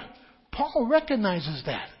therefore, Paul recognizes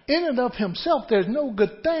that. In and of himself, there's no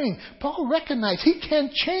good thing. Paul recognizes he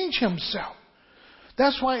can't change himself.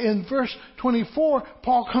 That's why in verse 24,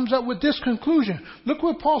 Paul comes up with this conclusion. Look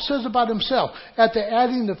what Paul says about himself after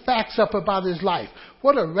adding the facts up about his life.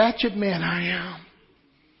 What a wretched man I am.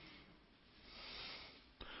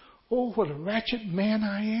 Oh, what a wretched man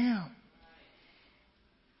I am.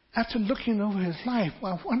 After looking over his life,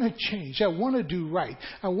 I want to change. I want to do right.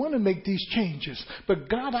 I want to make these changes. But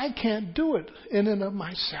God, I can't do it in and of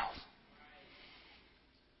myself.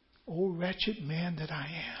 Oh, wretched man that I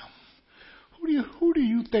am. Who do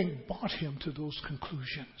you think brought him to those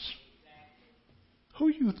conclusions?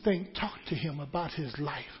 Who do you think talked to him about his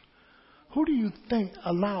life? Who do you think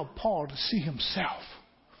allowed Paul to see himself?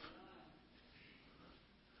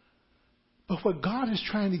 But what God is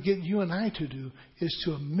trying to get you and I to do is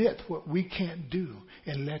to admit what we can't do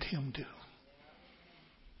and let him do.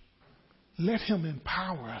 Let him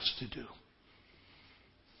empower us to do.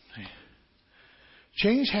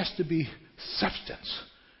 Change has to be substance.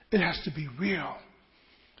 It has to be real.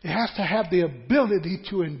 It has to have the ability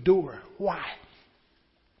to endure. Why?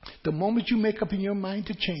 The moment you make up in your mind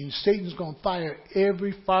to change, Satan's going to fire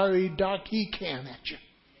every fiery dart he can at you.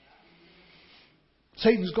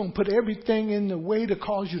 Satan's going to put everything in the way to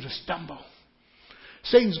cause you to stumble.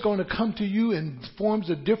 Satan's going to come to you in forms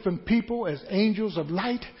of different people as angels of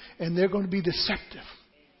light, and they're going to be deceptive.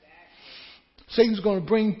 Satan's going to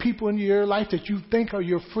bring people into your life that you think are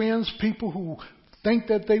your friends, people who think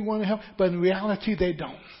that they want to help, but in reality they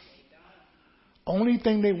don't. Only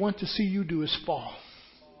thing they want to see you do is fall.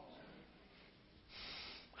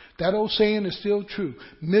 That old saying is still true.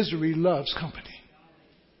 Misery loves company.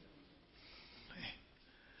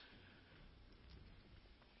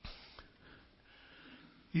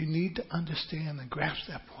 You need to understand and grasp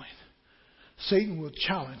that point. Satan will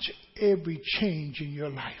challenge every change in your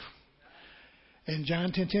life. In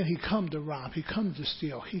John 10:10, he come to rob, he come to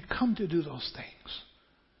steal, he come to do those things.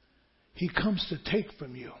 He comes to take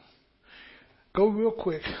from you. Go real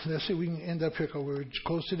quick. Let's see if we can end up here because we're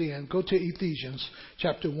close to the end. Go to Ephesians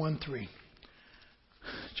chapter 1:3.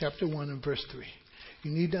 Chapter 1 and verse 3.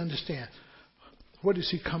 You need to understand, what is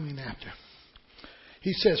he coming after?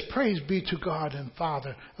 He says, praise be to God and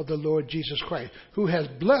Father of the Lord Jesus Christ, who has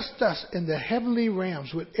blessed us in the heavenly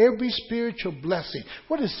realms with every spiritual blessing.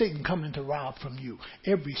 What is Satan coming to rob from you?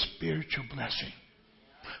 Every spiritual blessing.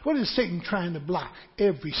 What is Satan trying to block?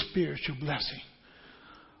 Every spiritual blessing.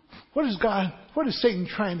 What is Satan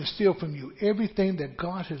trying to steal from you? Everything that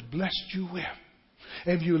God has blessed you with.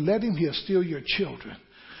 If you let him, he'll steal your children.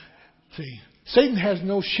 See, Satan has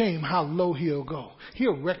no shame how low he'll go.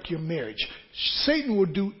 He'll wreck your marriage. Satan will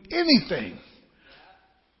do anything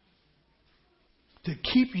to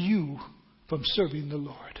keep you from serving the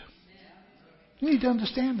Lord. You need to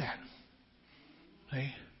understand that.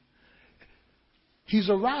 See? He's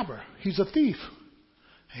a robber. He's a thief.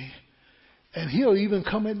 See? And he'll even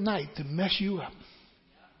come at night to mess you up.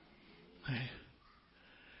 See?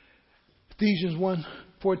 Ephesians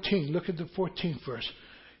 1:14. Look at the 14th verse.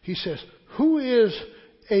 He says, who is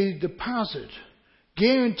a deposit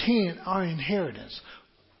guaranteeing our inheritance?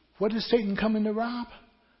 What is Satan coming to rob?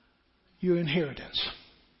 Your inheritance.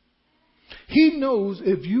 He knows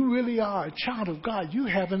if you really are a child of God, you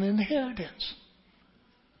have an inheritance.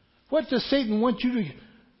 What does Satan want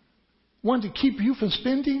to keep you from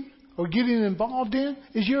spending or getting involved in?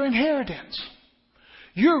 Is your inheritance.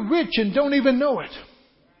 You're rich and don't even know it.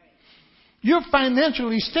 You're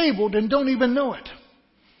financially stable and don't even know it.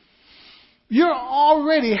 You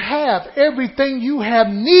already have everything you have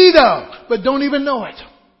need of, but don't even know it.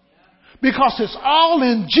 Because it's all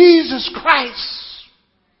in Jesus Christ.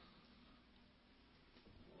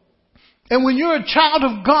 And when you're a child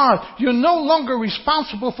of God, you're no longer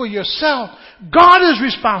responsible for yourself. God is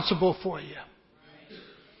responsible for you.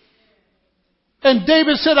 And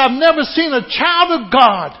David said, I've never seen a child of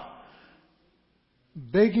God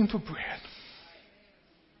begging for bread.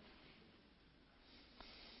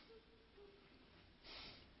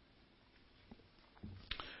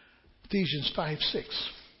 Ephesians 5:6.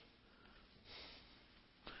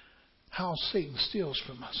 How Satan steals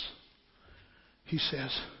from us. He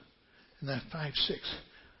says in that 5:6,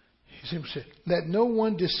 he simply said, let no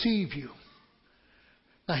one deceive you.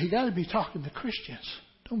 Now he got to be talking to Christians.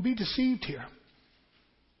 Don't be deceived here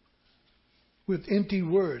with empty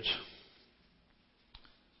words.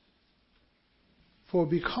 For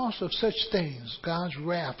because of such things, God's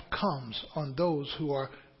wrath comes on those who are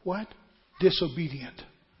what? Disobedient.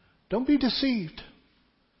 Don't be deceived.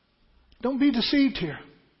 Don't be deceived here.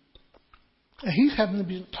 And he's having to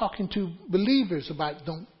be talking to believers about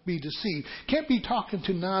don't be deceived. Can't be talking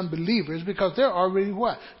to non-believers because they're already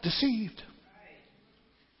what? Deceived.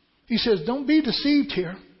 He says, don't be deceived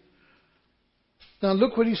here. Now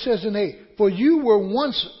look what he says in 8. For you were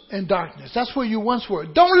once in darkness. That's where you once were.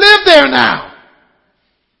 Don't live there now.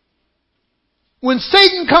 When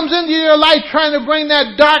Satan comes into your life trying to bring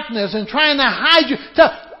that darkness and trying to hide you,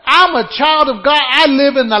 I'm a child of God. I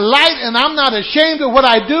live in the light and I'm not ashamed of what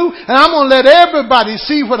I do. And I'm going to let everybody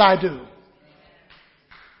see what I do.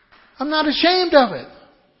 I'm not ashamed of it.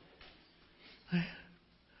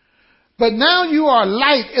 But now you are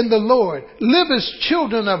light in the Lord. Live as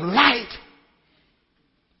children of light.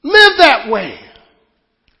 Live that way.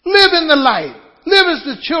 Live in the light. Live as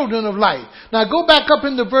the children of light. Now go back up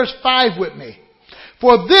into verse 5 with me.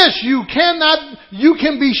 For this you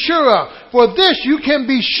can be sure of. For this you can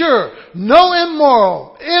be sure. No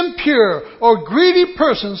immoral, impure, or greedy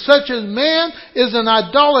person such as man is an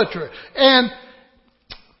idolater and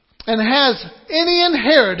has any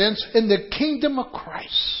inheritance in the kingdom of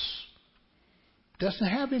Christ. Doesn't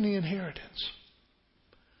have any inheritance.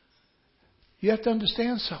 You have to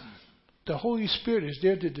understand something. The Holy Spirit is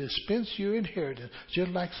there to dispense your inheritance,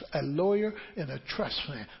 just like a lawyer and a trust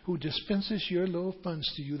fund who dispenses your little funds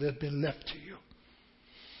to you that have been left to you.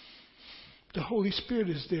 The Holy Spirit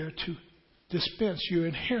is there to dispense your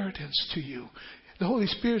inheritance to you. The Holy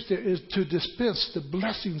Spirit there is to dispense the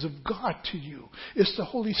blessings of God to you. It's the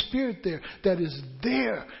Holy Spirit there that is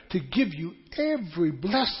there to give you every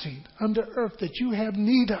blessing under earth that you have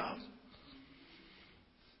need of.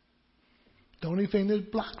 The only thing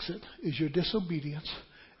that blocks it is your disobedience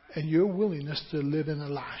and your willingness to live in a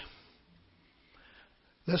lie.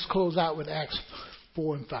 Let's close out with Acts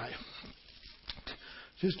 4 and 5.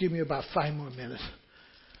 Just give me about 5 more minutes.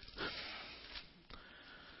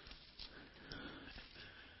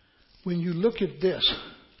 When you look at this,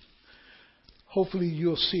 hopefully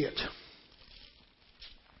you'll see it.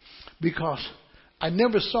 Because I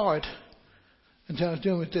never saw it until I was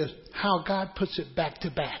dealing with this, how God puts it back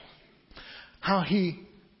to back. How he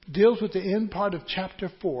deals with the end part of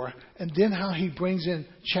chapter 4 and then how he brings in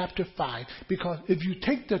chapter 5. Because if you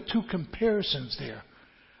take the two comparisons there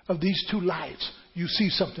of these two lives, you see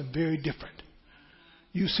something very different.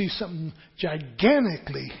 You see something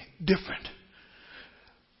gigantically different.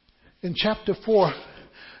 In chapter 4,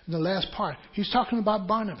 in the last part, he's talking about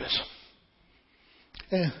Barnabas.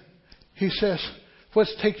 And he says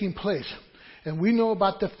what's taking place. And we know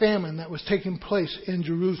about the famine that was taking place in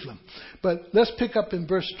Jerusalem. But let's pick up in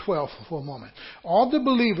verse 12 for a moment. All the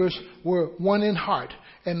believers were one in heart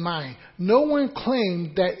and mind. No one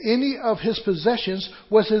claimed that any of his possessions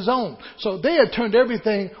was his own. So they had turned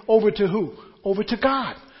everything over to who? Over to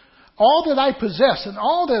God. All that I possess and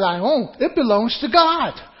all that I own, it belongs to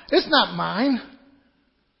God. It's not mine.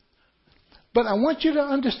 But I want you to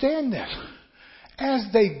understand this. As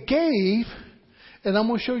they gave, and I'm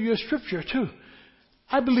going to show you a scripture too.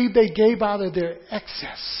 I believe they gave out of their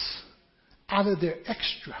excess, out of their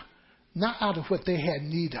extra, not out of what they had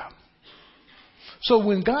need of. So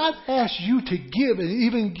when God asks you to give, and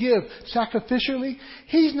even give sacrificially,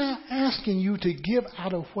 He's not asking you to give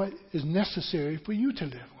out of what is necessary for you to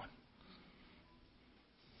live on.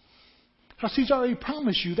 Because He's already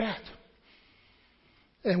promised you that.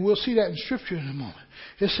 And we'll see that in Scripture in a moment.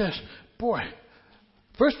 It says, boy,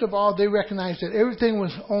 first of all, they recognized that everything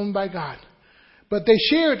was owned by God. But they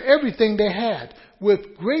shared everything they had.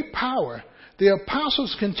 With great power, the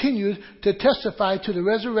apostles continued to testify to the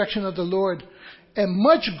resurrection of the Lord. And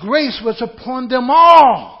much grace was upon them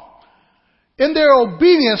all. In their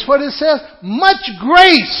obedience, what it says, much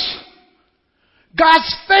grace.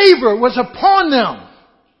 God's favor was upon them.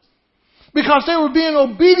 Because they were being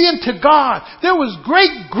obedient to God. There was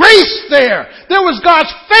great grace there. There was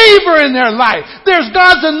God's favor in their life. There's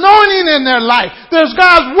God's anointing in their life. There's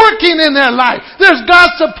God working in their life. There's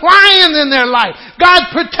God supplying in their life. God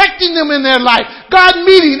protecting them in their life. God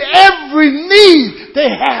meeting every need they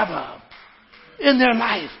have in their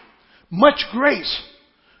life. Much grace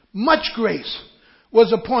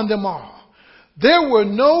was upon them all. There were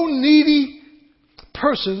no needy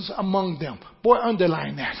persons among them. Boy,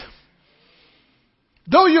 underline that.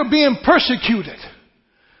 Though you're being persecuted,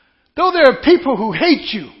 though there are people who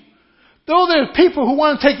hate you, though there are people who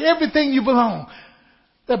want to take everything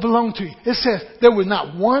that belong to you, it says there was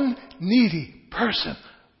not one needy person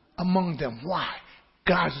among them. Why?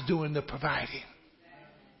 God's doing the providing.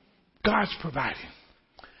 God's providing.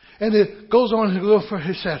 And it goes on a little further.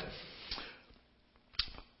 It says,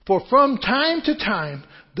 for from time to time,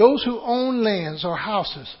 those who own lands or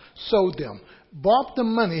houses sold them, bought the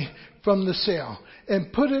money from the sale,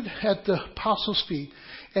 and put it at the apostles' feet,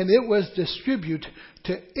 and it was distributed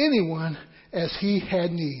to anyone as he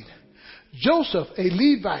had need. Joseph, a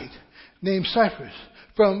Levite named Cyprus,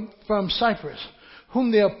 from Cyprus,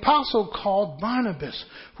 whom the apostle called Barnabas,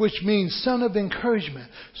 which means son of encouragement,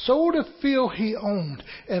 sold a field he owned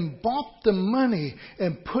and bought the money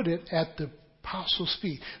and put it at the apostles'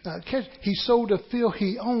 feet. Now, he sold a field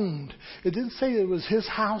he owned. It didn't say it was his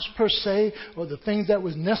house per se or the things that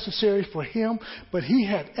was necessary for him, but he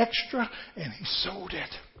had extra and he sold it.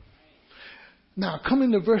 Now, come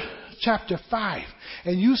into chapter 5,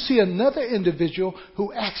 and you see another individual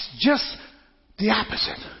who acts just the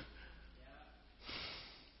opposite.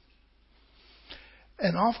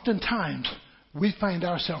 And oftentimes, we find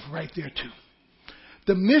ourselves right there too.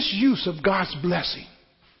 The misuse of God's blessing.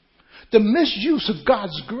 The misuse of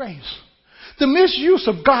God's grace. The misuse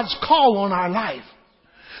of God's call on our life.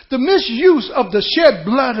 The misuse of the shed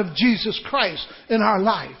blood of Jesus Christ in our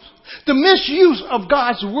lives. The misuse of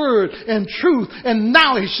God's word and truth and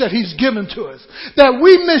knowledge that He's given to us. That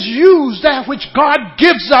we misuse that which God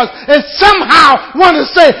gives us and somehow want to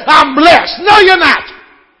say, I'm blessed. No, you're not.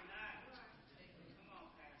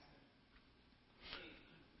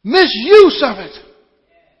 Misuse of it.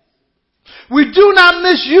 We do not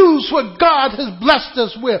misuse what God has blessed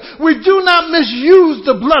us with. We do not misuse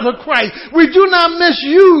the blood of Christ. We do not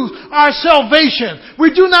misuse our salvation.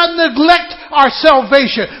 We do not neglect our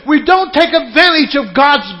salvation. We don't take advantage of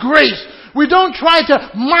God's grace. We don't try to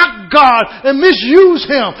mock God and misuse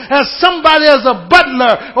Him as somebody, as a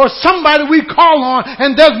butler or somebody we call on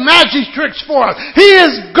and does magic tricks for us. He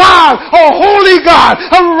is God, a holy God,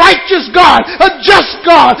 a righteous God, a just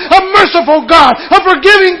God, a merciful God, a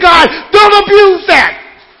forgiving God. Don't abuse that.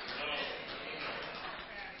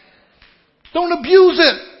 Don't abuse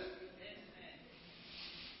it.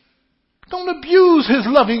 Don't abuse His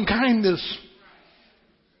loving kindness.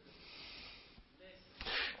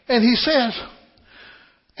 And he says,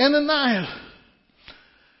 Ananias,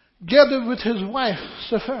 gathered with his wife,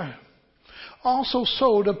 Sapphira, also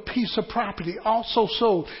sold a piece of property,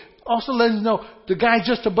 also letting us know the guy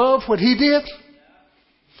just above what he did.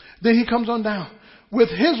 Then he comes on down. With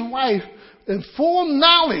his wife in full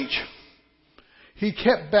knowledge, he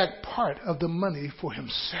kept back part of the money for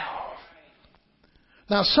himself.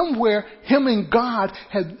 Now somewhere, him and God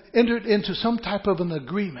had entered into some type of an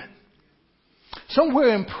agreement.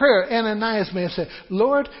 Somewhere in prayer, Ananias may have said,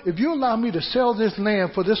 Lord, if you allow me to sell this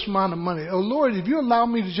land for this amount of money, or Lord, if you allow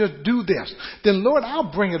me to just do this, then Lord,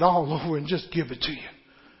 I'll bring it all over and just give it to you.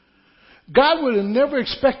 God would have never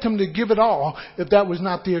expected him to give it all if that was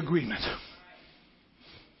not the agreement.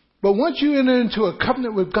 But once you enter into a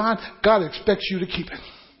covenant with God, God expects you to keep it.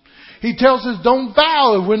 He tells us don't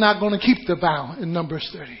vow if we're not going to keep the vow in Numbers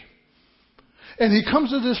 30. And he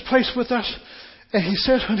comes to this place with us and he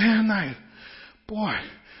says to Ananias, boy,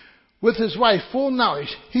 with his wife, full knowledge,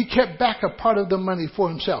 he kept back a part of the money for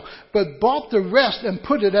himself, but bought the rest and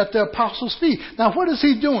put it at the apostles' feet. Now what is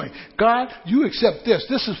he doing? God, you accept this.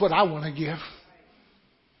 This is what I want to give.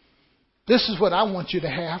 This is what I want you to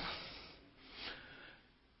have.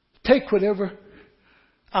 Take whatever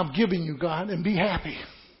I'm giving you, God, and be happy.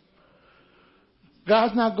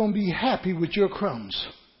 God's not going to be happy with your crumbs.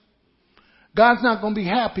 God's not going to be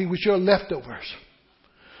happy with your leftovers.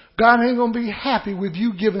 God ain't going to be happy with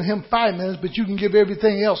you giving him 5 minutes, but you can give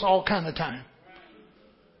everything else all kind of time.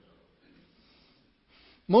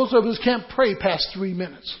 Most of us can't pray past 3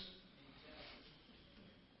 minutes.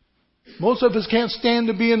 Most of us can't stand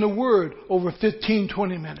to be in the Word over 15,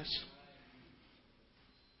 20 minutes.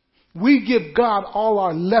 We give God all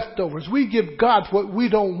our leftovers. We give God what we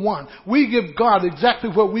don't want. We give God exactly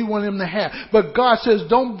what we want him to have. But God says,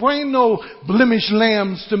 don't bring no blemished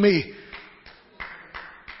lambs to me.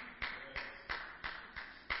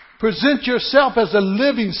 Present yourself as a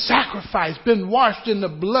living sacrifice, been washed in the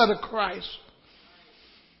blood of Christ.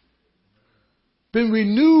 Been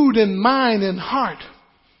renewed in mind and heart.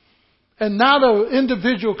 And not an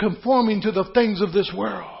individual conforming to the things of this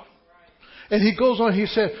world. And he goes on, he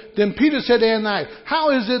said, then Peter said to Ananias,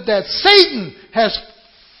 how is it that Satan has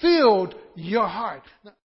filled your heart?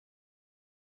 Now,